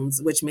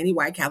towns, which many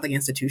white Catholic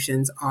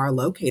institutions are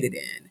located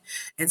in.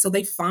 And so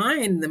they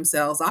find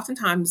themselves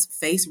oftentimes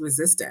face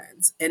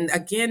resistance. And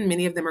again,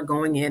 many of them are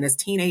going in as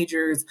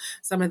teenagers.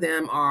 Some of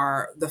them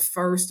are the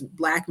first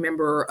Black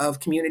member of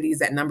communities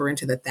that number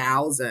into the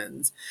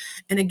thousands.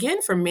 And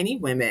again, for many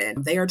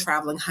women, they are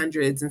traveling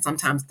hundreds and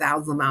sometimes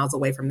thousands of miles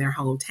away from their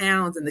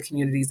hometowns and the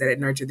communities that had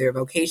nurtured their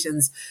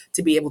vocations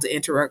to be able to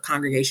enter a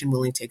congregation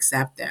willing to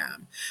accept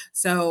them.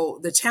 So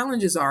the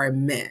challenges are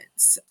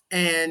immense.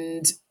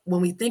 And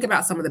when we think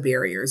about some of the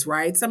barriers,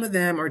 right, some of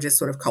them are just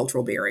sort of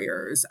cultural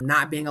barriers,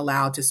 not being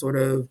allowed to sort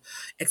of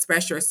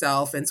express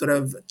yourself in sort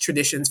of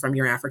traditions from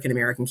your African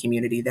American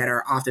community that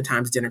are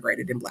oftentimes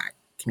denigrated in Black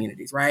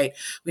communities, right?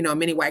 We know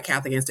many white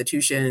Catholic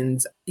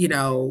institutions,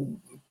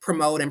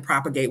 promote and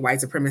propagate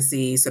white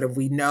supremacy. Sort of,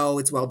 we know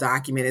it's well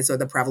documented. So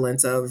the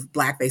prevalence of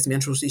Black-based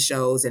minstrelsy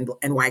shows and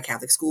white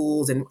Catholic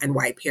schools and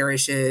white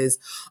parishes,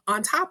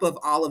 on top of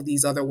all of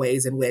these other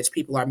ways in which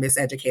people are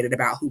miseducated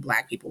about who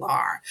Black people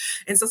are.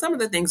 And so some of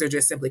the things are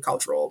just simply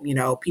cultural,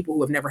 people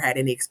who have never had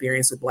any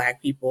experience with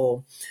Black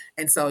people.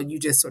 And so you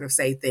just sort of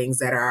say things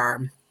that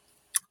are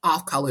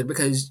off-colored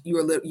because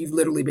you've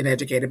literally been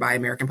educated by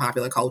American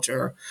popular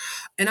culture.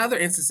 In other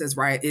instances,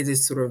 right, it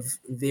is sort of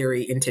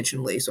very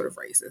intentionally sort of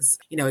racist.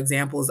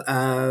 Examples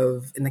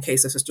of, in the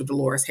case of Sister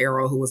Dolores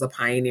Harrell, who was a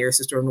pioneer,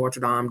 Sister of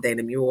Notre Dame de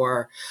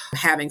Namur,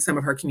 having some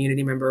of her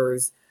community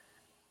members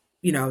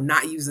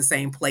not use the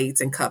same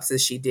plates and cups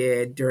as she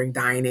did during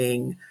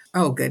dining.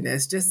 Oh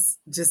goodness, just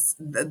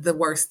the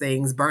worst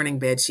things, burning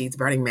bed sheets,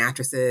 burning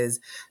mattresses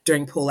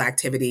during pool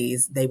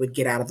activities. They would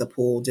get out of the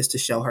pool just to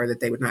show her that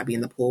they would not be in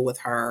the pool with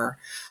her.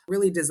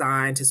 Really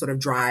designed to sort of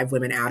drive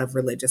women out of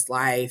religious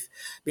life,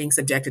 being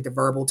subjected to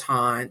verbal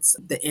taunts,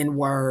 the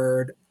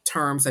N-word,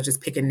 terms such as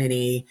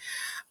pickaninny.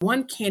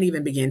 One can't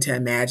even begin to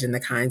imagine the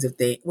kinds of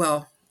things.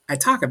 Well, I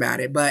talk about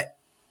it, but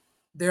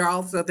there are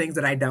also things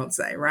that I don't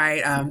say,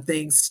 right?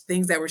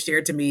 Things that were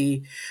shared to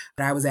me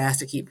that I was asked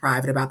to keep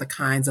private about the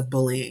kinds of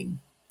bullying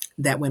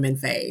that women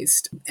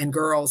faced and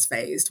girls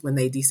faced when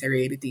they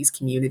desegregated these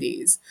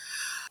communities.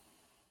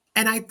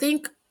 And I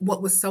think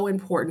what was so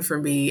important for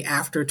me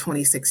after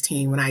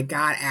 2016, when I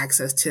got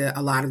access to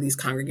a lot of these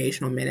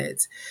congregational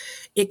minutes,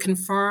 it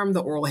confirmed the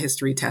oral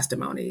history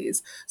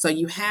testimonies. So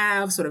you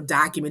have sort of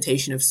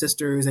documentation of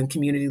sisters and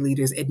community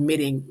leaders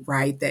admitting,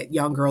 right, that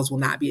young girls will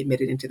not be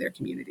admitted into their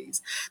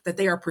communities, that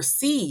they are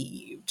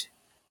perceived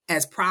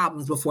as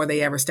problems before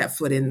they ever step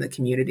foot in the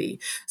community.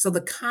 So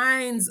the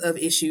kinds of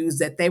issues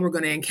that they were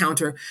going to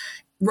encounter,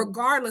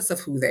 regardless of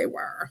who they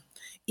were,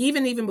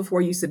 even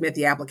before you submit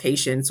the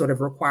application, sort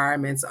of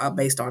requirements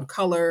based on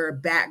color,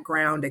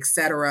 background, et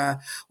cetera,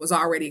 was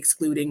already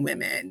excluding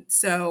women.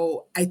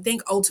 So I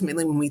think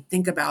ultimately when we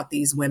think about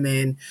these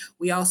women,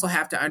 we also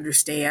have to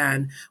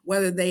understand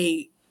whether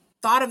they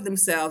thought of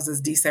themselves as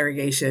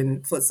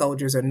desegregation foot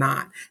soldiers or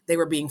not. They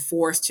were being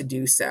forced to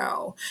do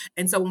so.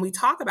 And so when we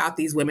talk about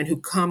these women who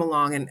come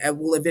along and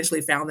will eventually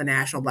found the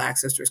National Black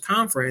Sisters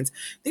Conference,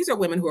 these are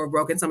women who have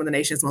broken some of the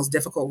nation's most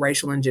difficult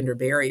racial and gender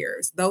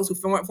barriers. Those who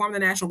form the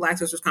National Black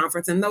Sisters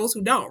Conference and those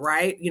who don't,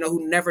 right?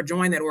 Who never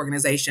joined that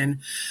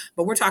organization.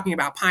 But we're talking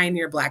about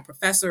pioneer Black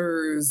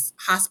professors,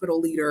 hospital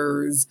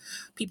leaders,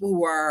 people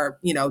who are,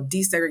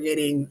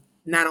 desegregating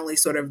not only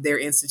sort of their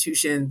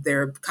institution,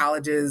 their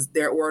colleges,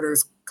 their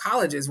orders,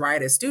 colleges,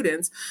 right, as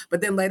students, but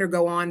then later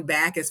go on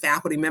back as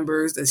faculty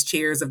members, as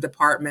chairs of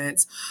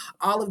departments.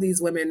 All of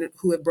these women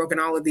who have broken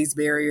all of these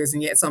barriers,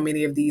 and yet so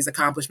many of these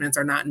accomplishments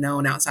are not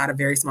known outside of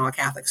very small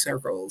Catholic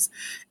circles.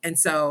 And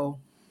so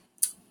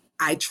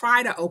I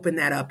try to open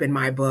that up in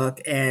my book.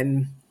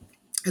 And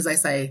as I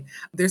say,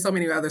 there's so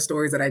many other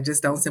stories that I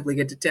just don't simply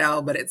get to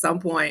tell. But at some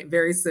point,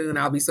 very soon,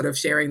 I'll be sort of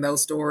sharing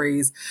those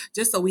stories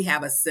just so we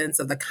have a sense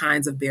of the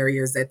kinds of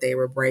barriers that they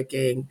were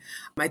breaking.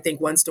 I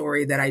think one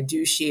story that I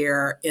do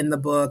share in the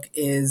book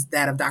is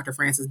that of Dr.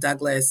 Frances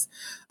Douglas,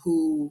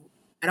 who,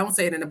 I don't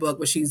say it in the book,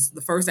 but she's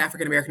the first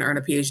African-American to earn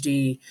a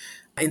PhD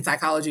in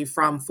psychology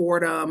from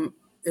Fordham,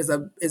 is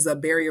a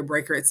barrier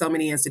breaker at so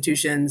many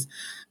institutions.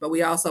 But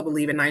we also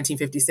believe in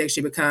 1956,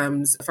 she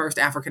becomes the first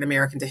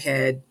African-American to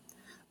head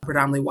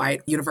predominantly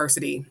white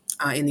university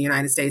in the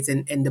United States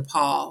in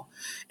DePaul.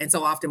 And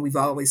so often we've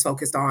always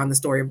focused on the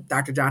story of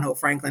Dr. John Hope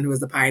Franklin, who is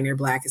the pioneer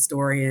Black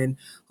historian,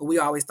 who we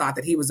always thought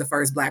that he was the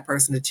first Black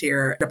person to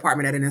chair a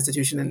department at an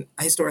institution,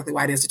 a historically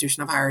white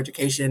institution of higher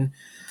education.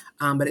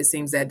 But it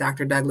seems that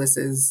Dr. Douglas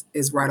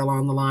is right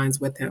along the lines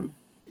with him.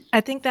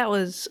 I think that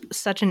was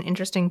such an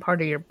interesting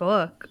part of your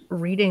book,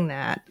 reading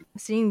that,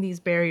 seeing these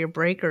barrier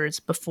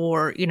breakers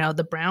before,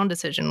 the Brown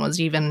decision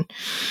was even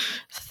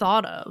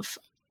thought of.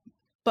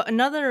 But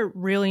another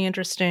really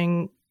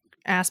interesting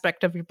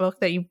aspect of your book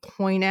that you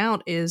point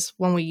out is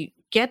when we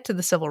get to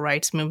the civil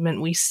rights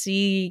movement, we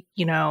see,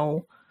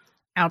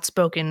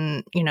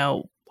 outspoken,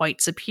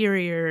 white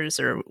superiors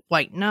or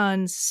white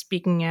nuns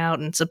speaking out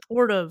in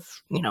support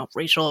of,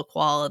 racial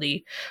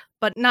equality,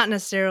 but not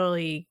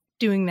necessarily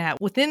doing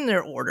that within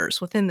their orders,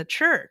 within the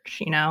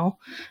church,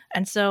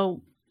 And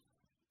so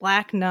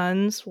Black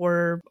nuns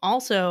were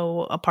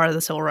also a part of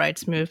the civil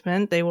rights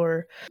movement. They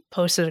were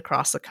posted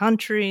across the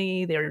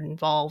country. They were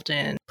involved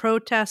in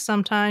protests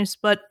sometimes,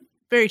 but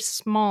very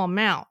small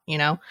amount,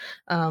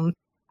 And,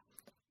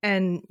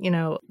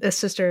 the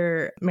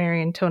sister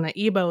Mary Antona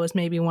Ebo is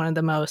maybe one of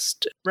the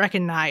most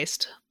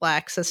recognized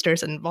Black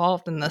sisters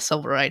involved in the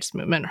civil rights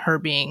movement, her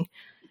being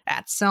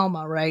at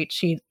Selma, right?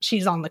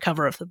 She's on the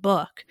cover of the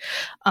book.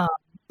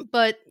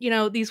 But,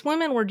 these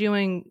women were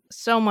doing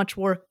so much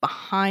work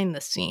behind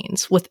the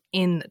scenes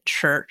within the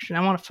church. And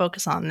I want to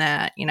focus on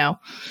that.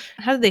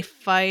 How did they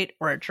fight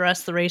or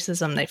address the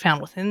racism they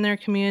found within their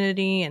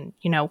community? And,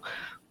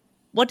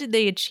 what did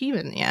they achieve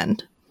in the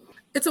end?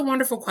 It's a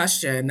wonderful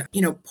question.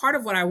 Part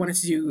of what I wanted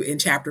to do in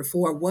chapter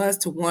 4 was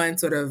to, one,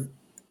 sort of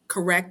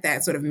correct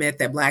that sort of myth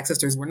that Black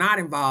sisters were not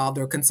involved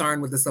or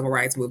concerned with the civil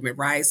rights movement,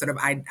 right? Sort of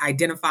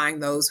identifying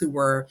those who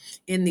were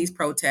in these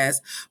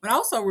protests, but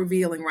also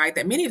revealing, right,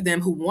 that many of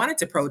them who wanted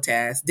to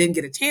protest didn't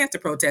get a chance to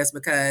protest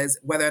because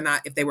whether or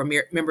not if they were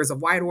members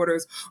of white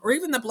orders or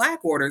even the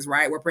Black orders,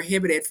 right, were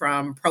prohibited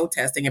from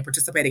protesting and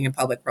participating in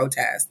public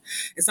protest.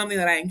 It's something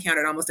that I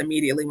encountered almost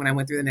immediately when I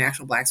went through the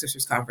National Black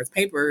Sisters Conference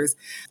papers.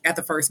 At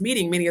the first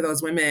meeting, many of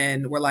those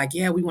women were like,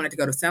 yeah, we wanted to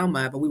go to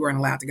Selma, but we weren't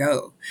allowed to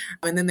go.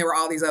 And then there were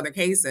all these other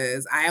cases.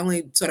 I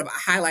only sort of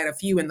highlight a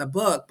few in the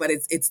book, but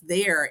it's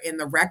there in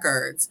the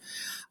records.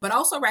 But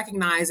also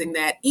recognizing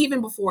that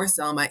even before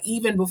Selma,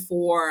 even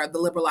before the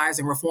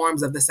liberalizing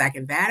reforms of the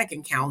Second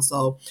Vatican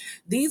Council,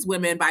 these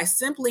women, by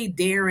simply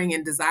daring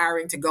and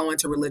desiring to go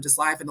into religious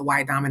life in the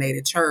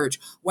white-dominated church,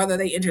 whether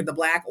they entered the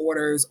Black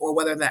orders or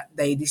whether that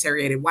they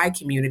desegregated white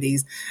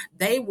communities,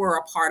 they were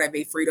a part of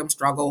a freedom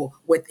struggle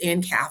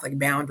within Catholic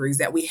boundaries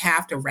that we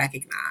have to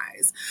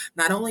recognize.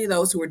 Not only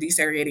those who are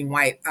desegregating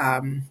white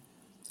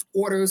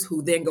orders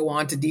who then go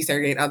on to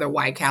desegregate other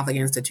white Catholic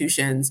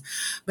institutions,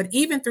 but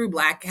even through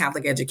Black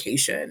Catholic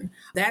education.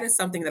 That is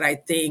something that I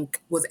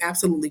think was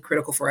absolutely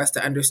critical for us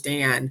to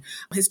understand.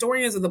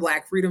 Historians of the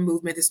Black freedom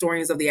movement,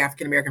 historians of the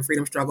African American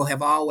freedom struggle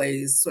have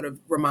always sort of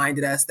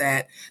reminded us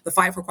that the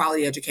fight for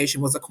quality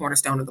education was a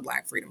cornerstone of the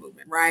Black freedom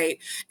movement, right?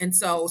 And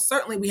so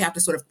certainly we have to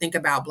sort of think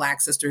about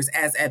Black sisters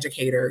as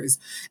educators,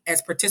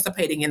 as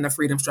participating in the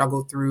freedom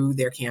struggle through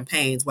their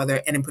campaigns,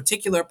 and in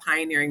particular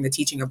pioneering the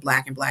teaching of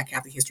Black and Black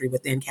Catholic history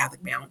within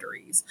Catholic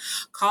boundaries,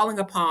 calling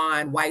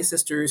upon white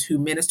sisters who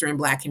minister in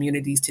Black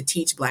communities to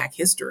teach Black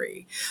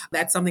history.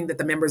 That's something that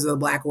the members of the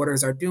Black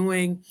orders are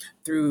doing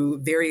through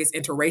various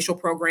interracial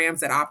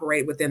programs that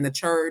operate within the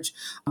church.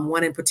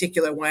 One in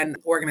particular, one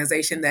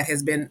organization that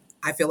has been,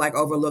 I feel like,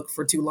 overlooked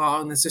for too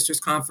long, the Sisters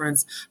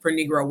Conference for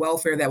Negro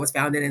Welfare that was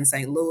founded in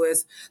St.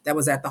 Louis, that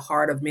was at the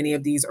heart of many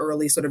of these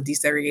early sort of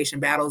desegregation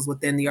battles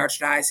within the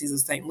Archdiocese of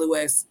St.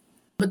 Louis.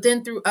 But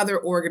then through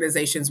other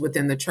organizations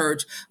within the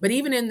church, but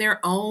even in their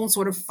own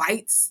sort of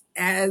fights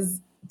as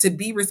to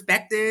be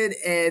respected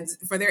and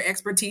for their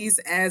expertise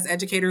as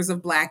educators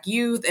of Black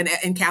youth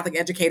and Catholic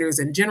educators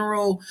in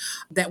general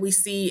that we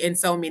see in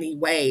so many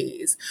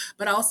ways.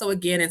 But also,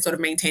 again, in sort of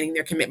maintaining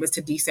their commitments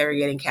to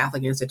desegregating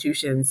Catholic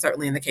institutions.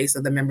 Certainly in the case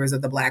of the members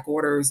of the Black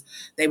orders,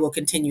 they will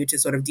continue to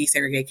sort of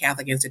desegregate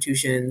Catholic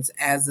institutions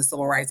as the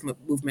civil rights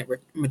movement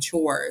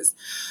matures.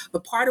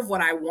 But part of what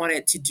I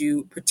wanted to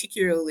do,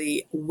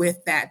 particularly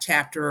with that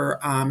chapter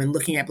and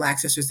looking at Black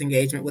sisters'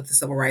 engagement with the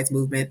civil rights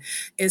movement,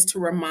 is to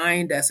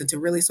remind us and to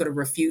really sort of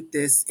refute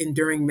this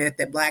enduring myth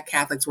that Black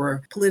Catholics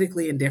were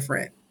politically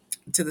indifferent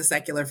to the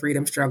secular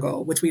freedom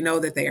struggle, which we know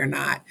that they are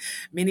not.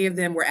 Many of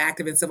them were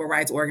active in civil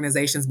rights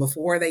organizations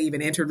before they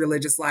even entered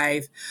religious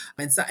life,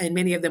 and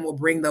many of them will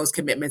bring those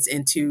commitments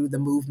into the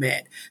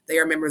movement. They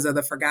are members of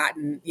the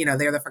forgotten,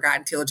 they're the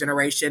forgotten Till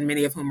generation,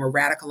 many of whom were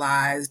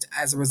radicalized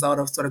as a result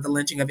of sort of the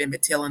lynching of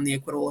Emmett Till and the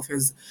acquittal of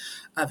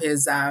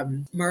his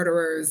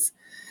murderers.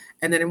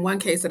 And then in one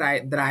case that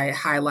I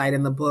highlight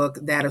in the book,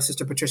 that of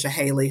Sister Patricia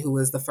Haley, who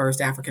was the first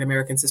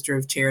African-American Sister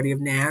of Charity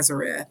of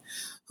Nazareth,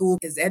 who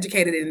is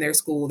educated in their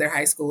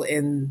high school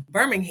in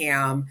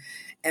Birmingham.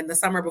 And the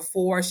summer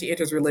before she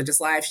enters religious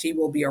life, she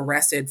will be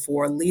arrested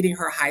for leading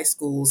her high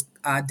school's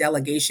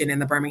delegation in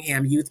the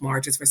Birmingham Youth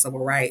Marches for Civil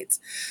Rights.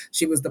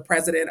 She was the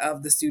president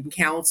of the student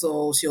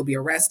council. She'll be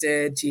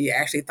arrested. She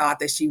actually thought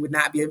that she would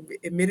not be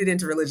admitted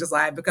into religious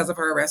life because of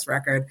her arrest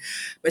record,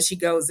 but she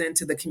goes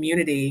into the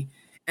community.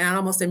 And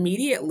almost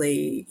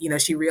immediately,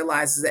 she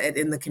realizes that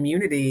in the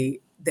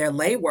community, their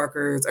lay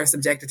workers are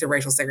subjected to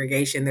racial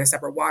segregation. There's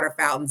separate water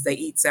fountains. They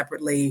eat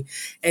separately.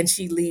 And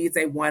she leads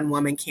a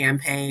one-woman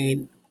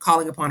campaign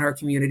calling upon her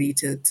community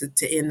to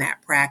end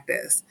that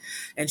practice.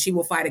 And she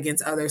will fight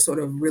against other sort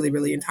of really,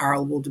 really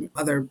intolerable,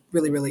 other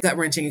really, really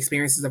gut-wrenching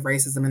experiences of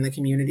racism in the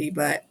community.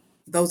 But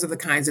those are the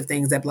kinds of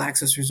things that Black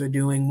sisters are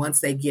doing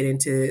once they get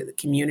into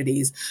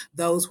communities,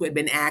 those who had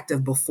been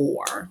active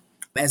before,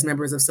 as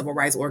members of civil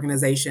rights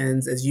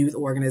organizations, as youth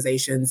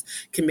organizations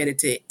committed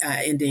to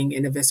ending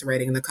and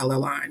eviscerating the color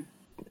line.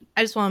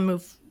 I just want to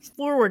move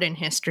forward in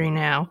history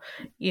now,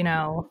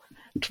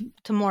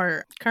 to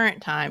more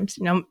current times.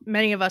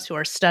 Many of us who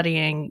are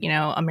studying,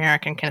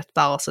 American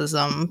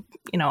Catholicism,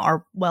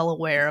 are well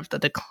aware of the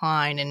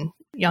decline in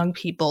young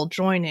people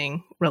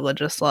joining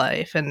religious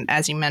life. And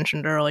as you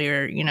mentioned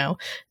earlier,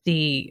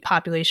 the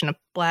population of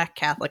Black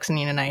Catholics in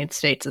the United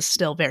States is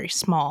still very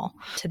small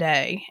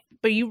today.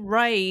 But you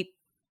write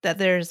that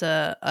there's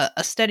a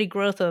steady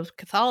growth of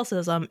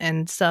Catholicism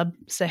in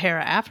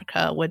sub-Saharan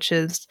Africa, which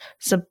is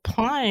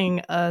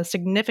supplying a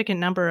significant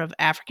number of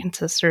African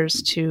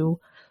sisters to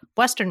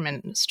Western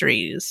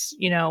ministries,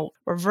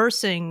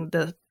 reversing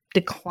the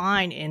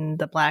decline in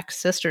the Black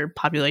sister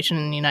population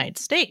in the United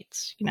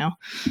States.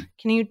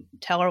 Can you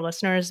tell our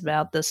listeners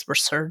about this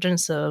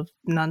resurgence of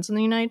nuns in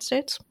the United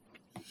States?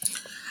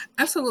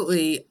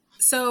 Absolutely.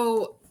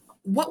 So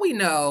what we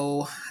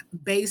know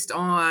based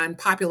on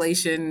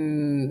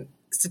population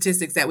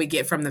statistics that we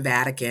get from the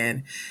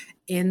Vatican,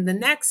 in the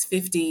next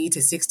 50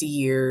 to 60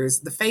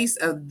 years,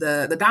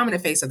 the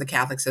dominant face of the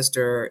Catholic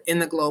sister in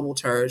the global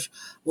church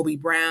will be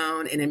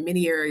brown, and in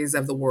many areas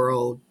of the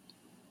world,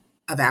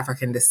 of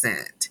African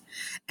descent.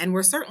 And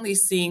we're certainly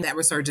seeing that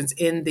resurgence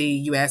in the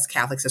US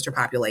Catholic sister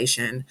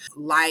population.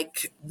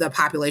 Like the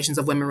populations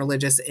of women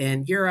religious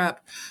in Europe,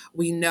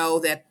 we know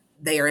that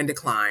they are in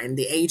decline.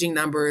 The aging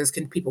numbers,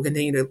 people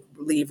continue to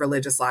leave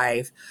religious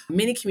life.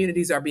 Many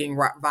communities are being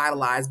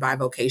revitalized by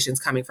vocations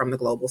coming from the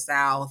global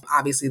South.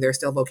 Obviously, there are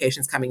still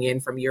vocations coming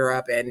in from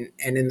Europe and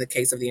in the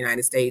case of the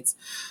United States,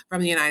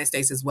 from the United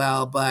States as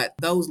well. But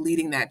those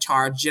leading that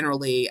charge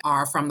generally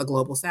are from the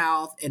global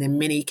South, and in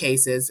many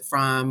cases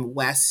from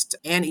West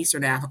and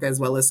Eastern Africa, as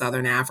well as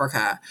Southern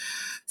Africa.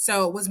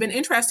 So what's been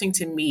interesting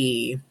to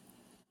me,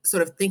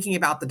 sort of thinking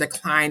about the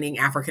declining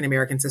African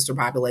American sister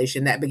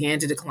population that began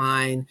to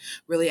decline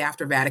really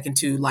after Vatican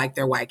II, like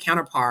their white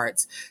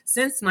counterparts.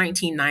 Since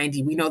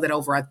 1990, we know that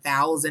over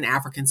 1,000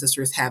 African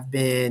sisters have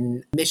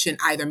been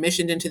either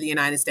missioned into the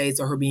United States,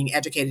 or who are being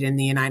educated in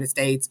the United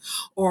States,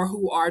 or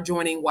who are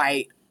joining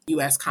white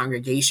U.S.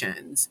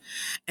 congregations.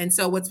 And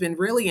so what's been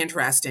really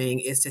interesting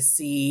is to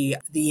see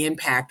the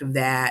impact of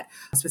that,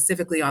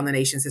 specifically on the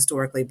nation's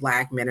historically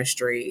Black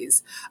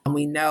ministries. And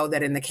we know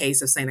that in the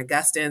case of St.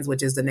 Augustine's,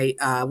 which is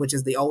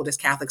the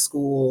oldest Catholic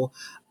school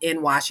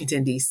in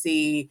Washington,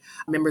 D.C.,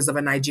 members of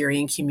a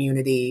Nigerian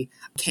community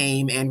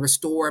came and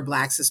restored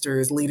Black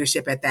sisters'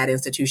 leadership at that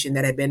institution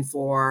that had been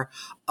for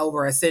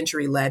over a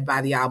century led by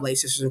the Oblate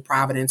Sisters of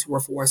Providence, who were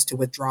forced to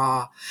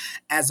withdraw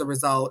as a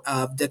result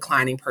of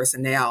declining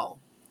personnel.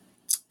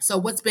 So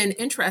what's been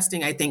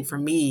interesting, I think, for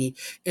me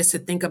is to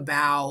think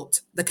about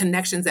the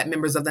connections that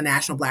members of the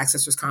National Black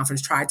Sisters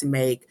Conference tried to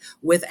make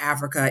with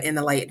Africa in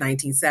the late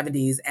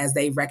 1970s as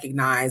they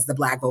recognized the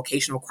Black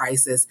vocational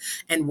crisis,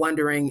 and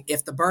wondering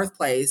if the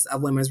birthplace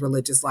of women's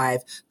religious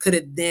life could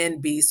it then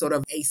be sort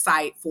of a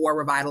site for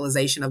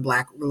revitalization of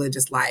Black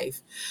religious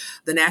life.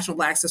 The National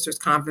Black Sisters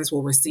Conference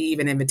will receive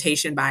an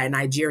invitation by a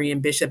Nigerian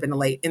bishop in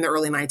the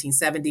early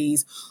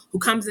 1970s, who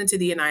comes into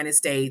the United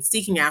States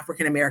seeking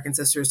African American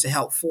sisters to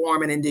help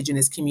form an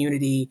indigenous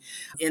community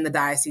in the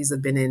Diocese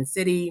of Benin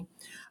City.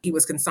 He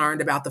was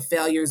concerned about the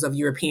failures of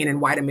European and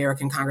white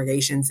American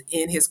congregations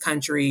in his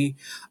country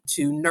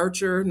to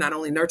not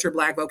only nurture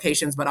Black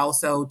vocations, but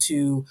also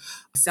to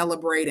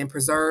celebrate and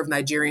preserve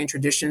Nigerian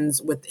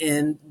traditions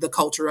within the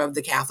culture of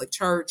the Catholic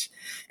Church.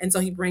 And so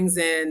he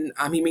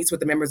he meets with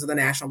the members of the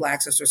National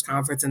Black Sisters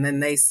Conference, and then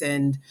they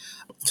send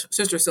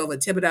Sister Sylva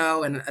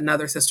Thibodeau and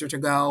another sister to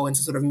go and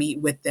to sort of meet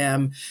with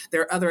them.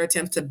 There are other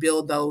attempts to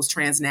build those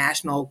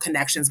transnational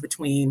connections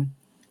between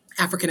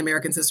African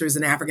American sisters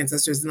and African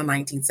sisters in the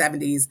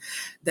 1970s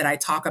that I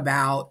talk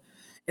about.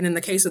 And in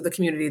the case of the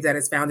community that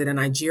is founded in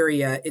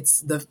Nigeria,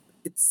 it's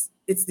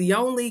the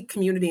only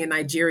community in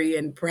Nigeria,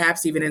 and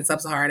perhaps even in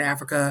sub-Saharan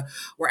Africa,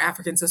 where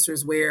African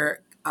sisters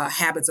wear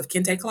habits of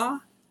kente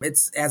cloth.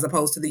 It's as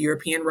opposed to the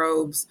European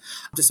robes,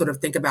 to sort of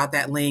think about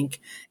that link.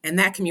 And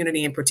that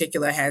community in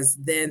particular has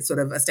then sort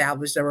of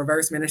established a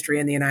reverse ministry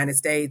in the United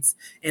States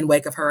in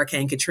wake of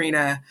Hurricane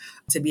Katrina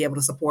to be able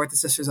to support the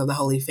Sisters of the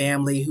Holy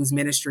Family, whose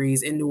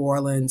ministries in New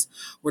Orleans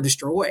were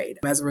destroyed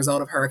as a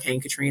result of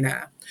Hurricane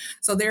Katrina.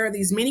 So there are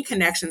these many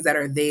connections that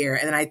are there.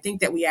 And I think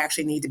that we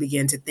actually need to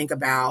begin to think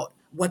about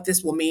what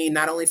this will mean,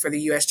 not only for the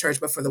U.S.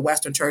 church, but for the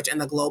Western church and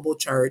the global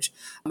church,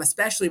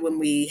 especially when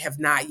we have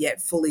not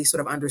yet fully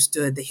sort of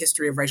understood the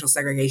history of racial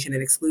segregation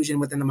and exclusion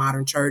within the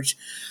modern church,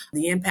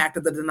 the impact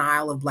of the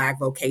denial of Black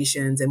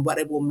vocations, and what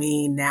it will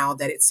mean now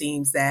that it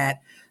seems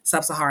that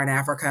sub-Saharan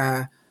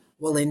Africa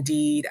will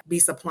indeed be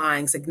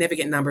supplying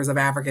significant numbers of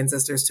African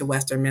sisters to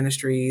Western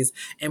ministries,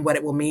 and what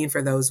it will mean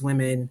for those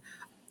women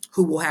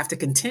who will have to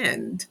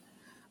contend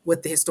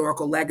with the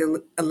historical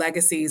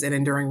legacies and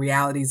enduring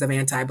realities of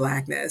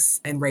anti-Blackness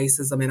and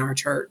racism in our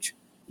church.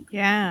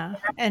 Yeah.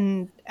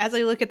 And as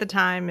I look at the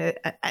time,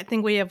 I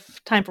think we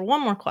have time for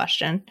one more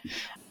question.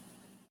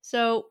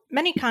 So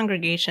many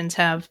congregations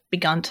have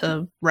begun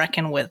to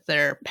reckon with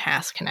their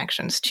past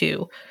connections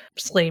to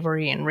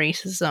slavery and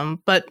racism,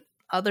 but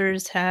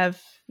others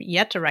have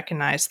yet to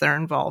recognize their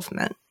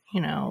involvement.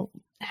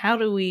 How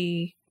do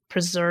we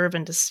preserve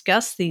and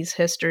discuss these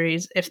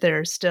histories if there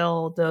are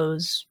still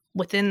those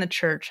within the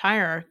church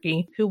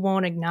hierarchy who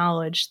won't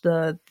acknowledge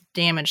the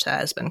damage that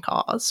has been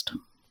caused?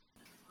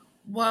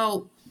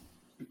 Well,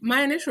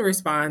 my initial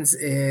response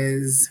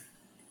is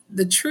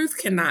the truth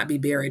cannot be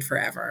buried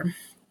forever.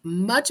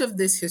 much of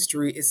this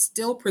history is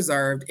still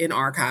preserved in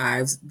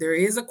archives. There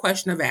is a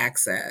question of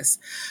access,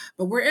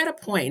 but we're at a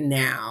point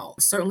now,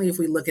 certainly if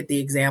we look at the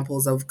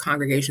examples of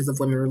congregations of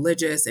women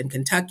religious in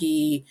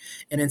Kentucky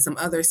and in some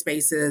other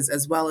spaces,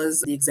 as well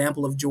as the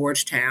example of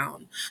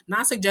Georgetown,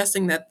 not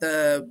suggesting that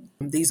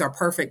these are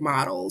perfect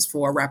models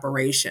for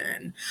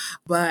reparation,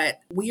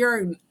 but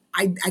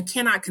I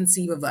cannot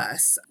conceive of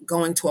us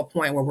going to a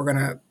point where we're going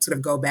to sort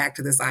of go back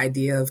to this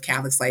idea of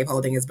Catholic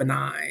slaveholding as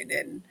benign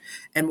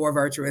and more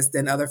virtuous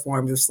than other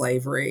forms of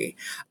slavery.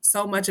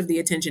 So much of the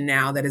attention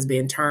now that is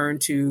being turned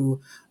to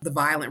the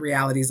violent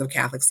realities of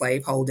Catholic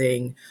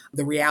slaveholding,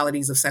 the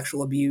realities of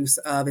sexual abuse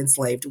of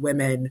enslaved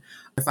women.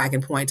 If I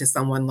can point to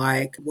someone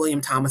like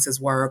William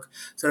Thomas's work,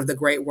 sort of the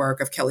great work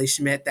of Kelly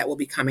Schmidt that will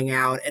be coming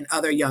out, and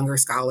other younger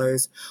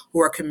scholars who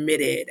are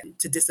committed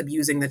to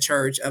disabusing the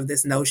church of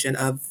this notion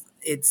of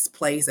its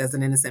place as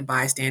an innocent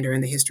bystander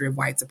in the history of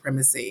white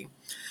supremacy.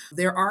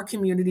 There are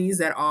communities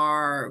that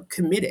are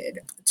committed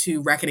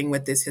to reckoning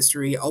with this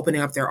history, opening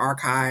up their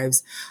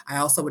archives. I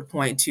also would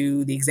point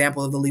to the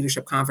example of the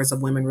Leadership Conference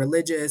of Women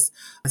Religious,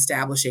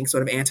 establishing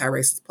sort of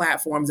anti-racist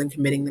platforms and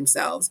committing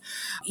themselves.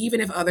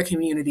 Even if other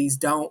communities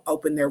don't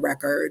open their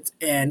records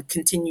and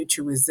continue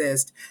to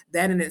resist,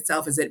 that in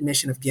itself is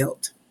admission of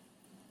guilt.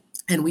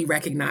 And we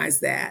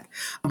recognize that.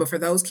 But for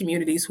those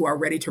communities who are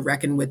ready to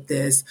reckon with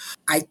this,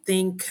 I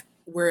think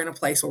we're in a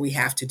place where we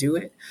have to do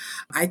it.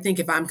 I think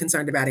if I'm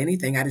concerned about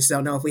anything, I just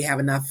don't know if we have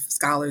enough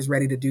scholars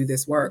ready to do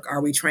this work.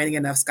 Are we training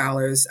enough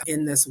scholars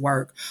in this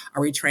work?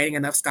 Are we training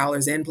enough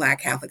scholars in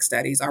Black Catholic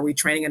studies? Are we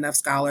training enough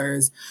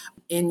scholars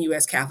in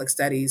U.S. Catholic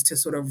studies to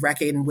sort of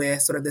reckon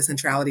with sort of the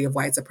centrality of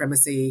white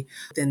supremacy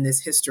within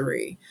this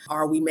history?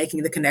 Are we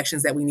making the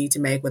connections that we need to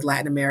make with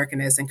Latin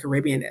Americanists and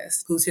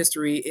Caribbeanists, whose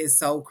history is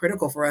so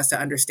critical for us to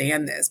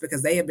understand this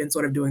because they have been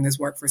sort of doing this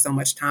work for so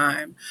much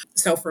time?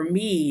 So for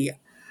me,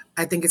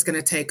 I think it's going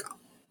to take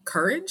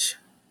courage.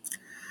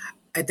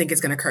 I think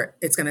it's going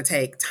to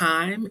take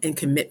time and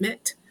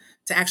commitment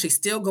to actually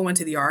still go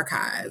into the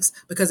archives,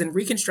 because in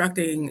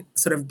reconstructing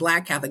sort of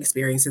Black Catholic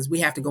experiences, we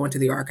have to go into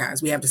the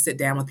archives. We have to sit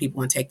down with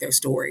people and take their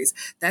stories.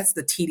 That's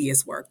the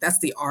tedious work. That's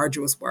the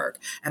arduous work.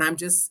 And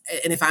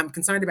if I'm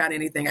concerned about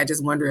anything, I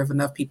just wonder if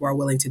enough people are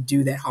willing to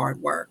do that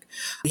hard work.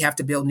 We have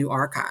to build new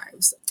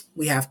archives.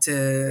 We have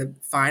to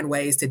find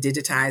ways to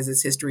digitize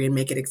its history and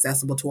make it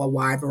accessible to a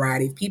wide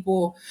variety of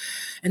people.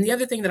 And the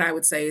other thing that I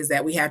would say is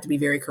that we have to be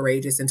very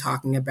courageous in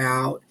talking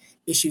about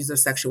issues of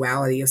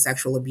sexuality, of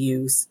sexual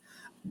abuse,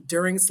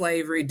 during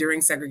slavery,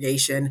 during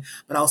segregation,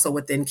 but also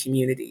within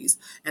communities.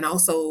 And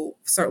also,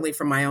 certainly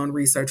from my own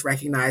research,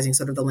 recognizing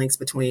sort of the links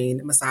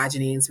between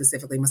misogyny and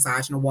specifically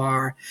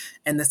misogynoir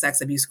and the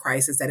sex abuse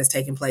crisis that has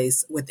taken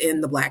place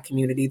within the Black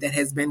community that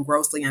has been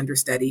grossly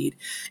understudied,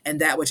 and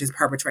that which is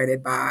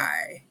perpetrated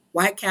by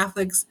white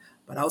Catholics,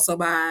 but also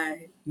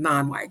by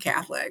non-white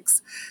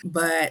Catholics.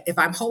 But if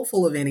I'm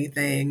hopeful of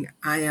anything,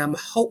 I am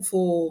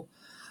hopeful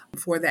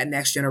for that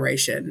next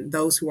generation,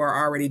 those who are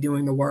already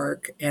doing the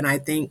work. And I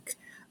think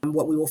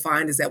what we will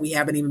find is that we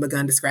haven't even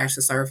begun to scratch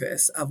the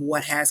surface of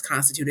what has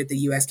constituted the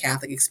U.S.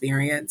 Catholic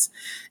experience.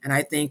 And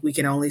I think we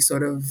can only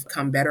sort of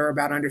come better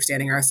about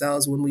understanding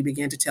ourselves when we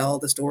begin to tell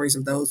the stories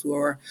of those who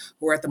are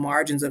at the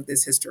margins of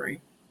this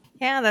history.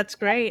 Yeah, that's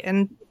great.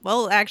 And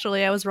well,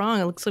 actually, I was wrong.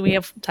 It looks like we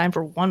have time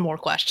for one more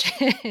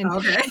question.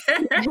 Okay.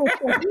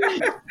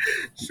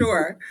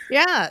 Sure.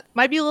 Yeah,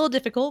 might be a little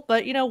difficult,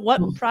 but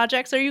what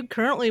projects are you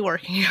currently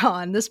working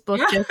on? This book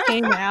just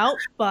came out,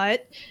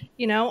 but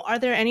are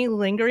there any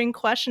lingering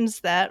questions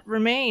that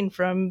remain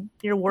from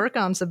your work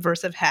on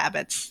subversive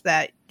habits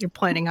that you're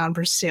planning on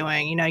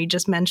pursuing? You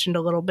just mentioned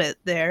a little bit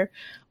there,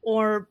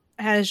 or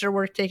has your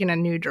work taken a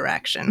new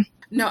direction?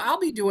 No, I'll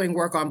be doing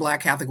work on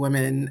Black Catholic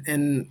women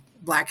and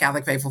Black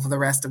Catholic faithful for the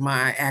rest of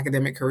my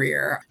academic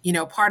career.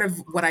 Part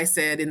of what I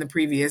said in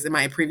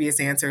my previous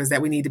answer is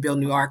that we need to build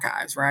new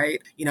archives,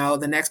 right?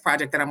 The next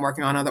project that I'm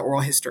working on are the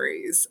oral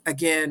histories.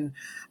 Again,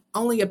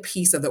 only a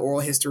piece of the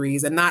oral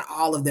histories, and not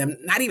all of them,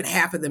 not even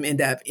half of them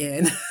end up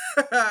in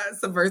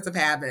subversive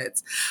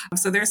habits.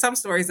 So there are some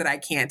stories that I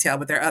can't tell,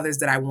 but there are others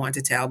that I want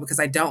to tell because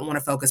I don't want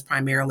to focus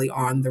primarily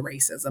on the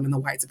racism and the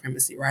white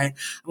supremacy, right?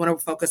 I want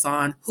to focus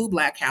on who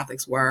Black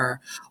Catholics were,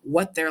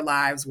 what their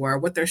lives were,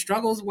 what their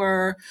struggles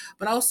were,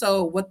 but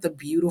also what the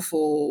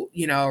beautiful,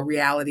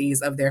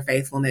 realities of their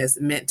faithfulness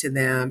meant to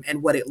them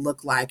and what it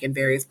looked like in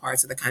various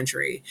parts of the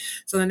country.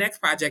 So the next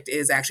project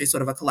is actually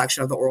sort of a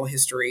collection of the oral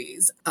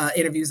histories,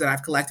 interviews that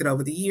I've collected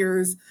over the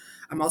years.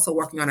 I'm also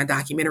working on a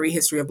documentary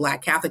history of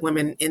Black Catholic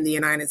women in the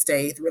United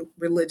States,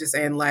 religious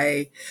and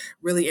lay,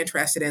 really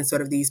interested in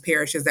sort of these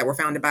parishes that were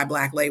founded by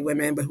Black lay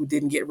women, but who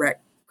didn't get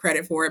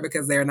credit for it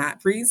because they're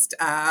not priests.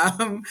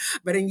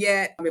 But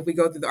yet, if we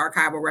go through the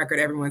archival record,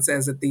 everyone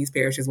says that these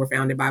parishes were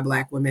founded by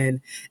Black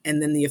women.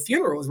 And then the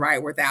funerals,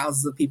 right, where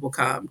thousands of people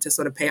come to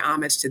sort of pay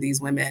homage to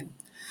these women.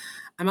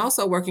 I'm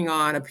also working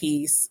on a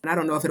piece, and I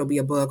don't know if it'll be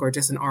a book or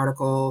just an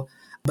article,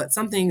 but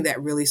something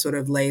that really sort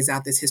of lays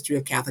out this history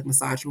of Catholic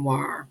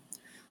misogynoir.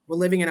 We're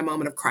living in a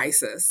moment of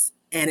crisis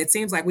And it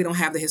seems like we don't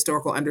have the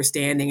historical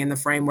understanding and the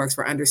frameworks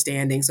for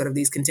understanding sort of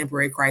these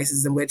contemporary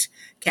crises in which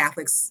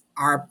Catholics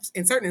are,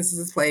 in certain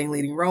instances, playing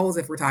leading roles.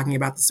 If we're talking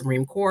about the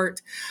Supreme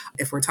Court,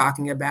 if we're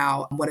talking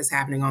about what is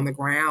happening on the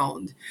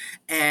ground.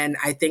 And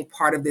I think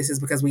part of this is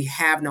because we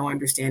have no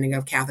understanding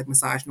of Catholic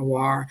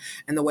misogynoir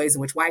and the ways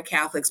in which white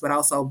Catholics, but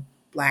also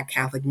Black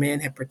Catholic men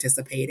have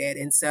participated.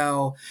 And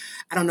so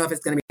I don't know if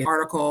it's going to be an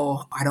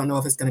article. I don't know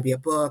if it's going to be a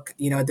book.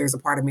 There's a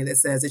part of me that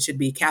says it should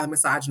be Catholic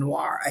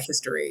Misogynoir, a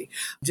history,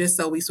 just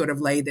so we sort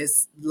of lay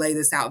this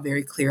out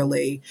very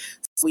clearly.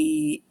 So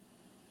we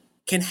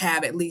can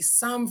have at least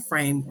some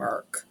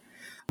framework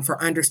for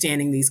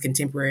understanding these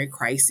contemporary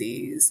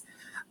crises.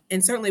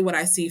 And certainly what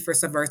I see for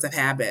Subversive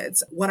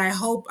Habits, what I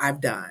hope I've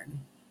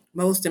done,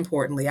 most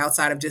importantly,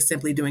 outside of just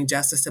simply doing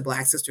justice to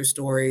Black sister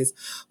stories,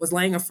 was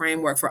laying a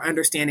framework for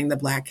understanding the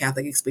Black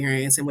Catholic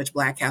experience in which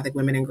Black Catholic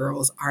women and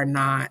girls are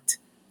not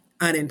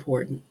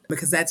unimportant,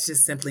 because that's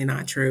just simply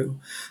not true.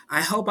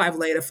 I hope I've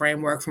laid a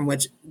framework from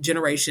which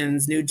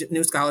generations,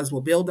 new scholars will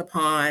build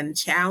upon,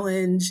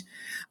 challenge,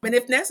 and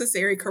if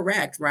necessary,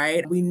 correct,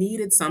 right? We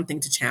needed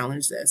something to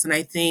challenge this. And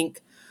I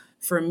think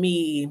for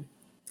me,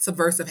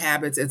 Subversive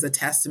Habits is a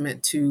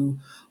testament to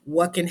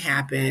what can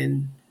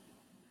happen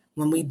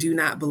when we do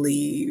not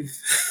believe,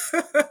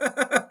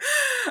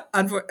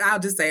 I'll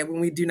just say it, when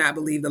we do not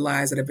believe the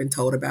lies that have been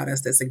told about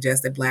us that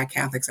suggest that Black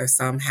Catholics are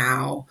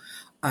somehow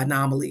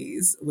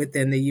anomalies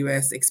within the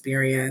U.S.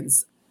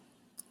 experience,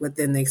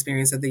 within the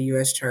experience of the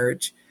U.S.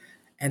 Church.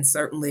 And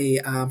certainly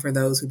for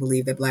those who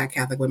believe that Black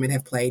Catholic women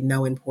have played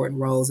no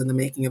important roles in the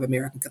making of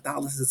American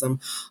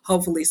Catholicism,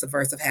 hopefully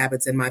Subversive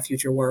Habits in my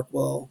future work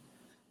will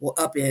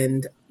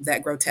upend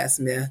that grotesque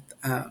myth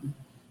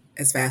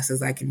as fast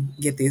as I can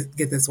get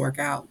this work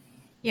out.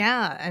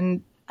 Yeah,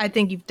 and I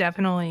think you've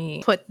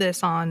definitely put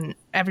this on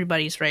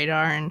everybody's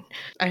radar, and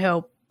I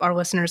hope our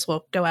listeners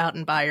will go out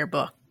and buy your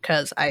book,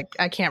 because I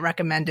can't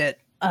recommend it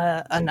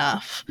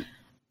enough.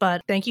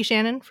 But thank you,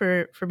 Shannon,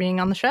 for being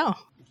on the show.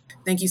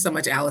 Thank you so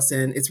much,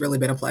 Allison. It's really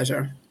been a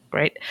pleasure.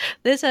 Great.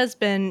 This has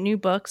been New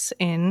Books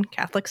in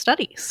Catholic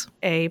Studies,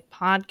 a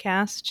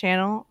podcast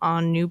channel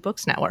on New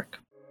Books Network.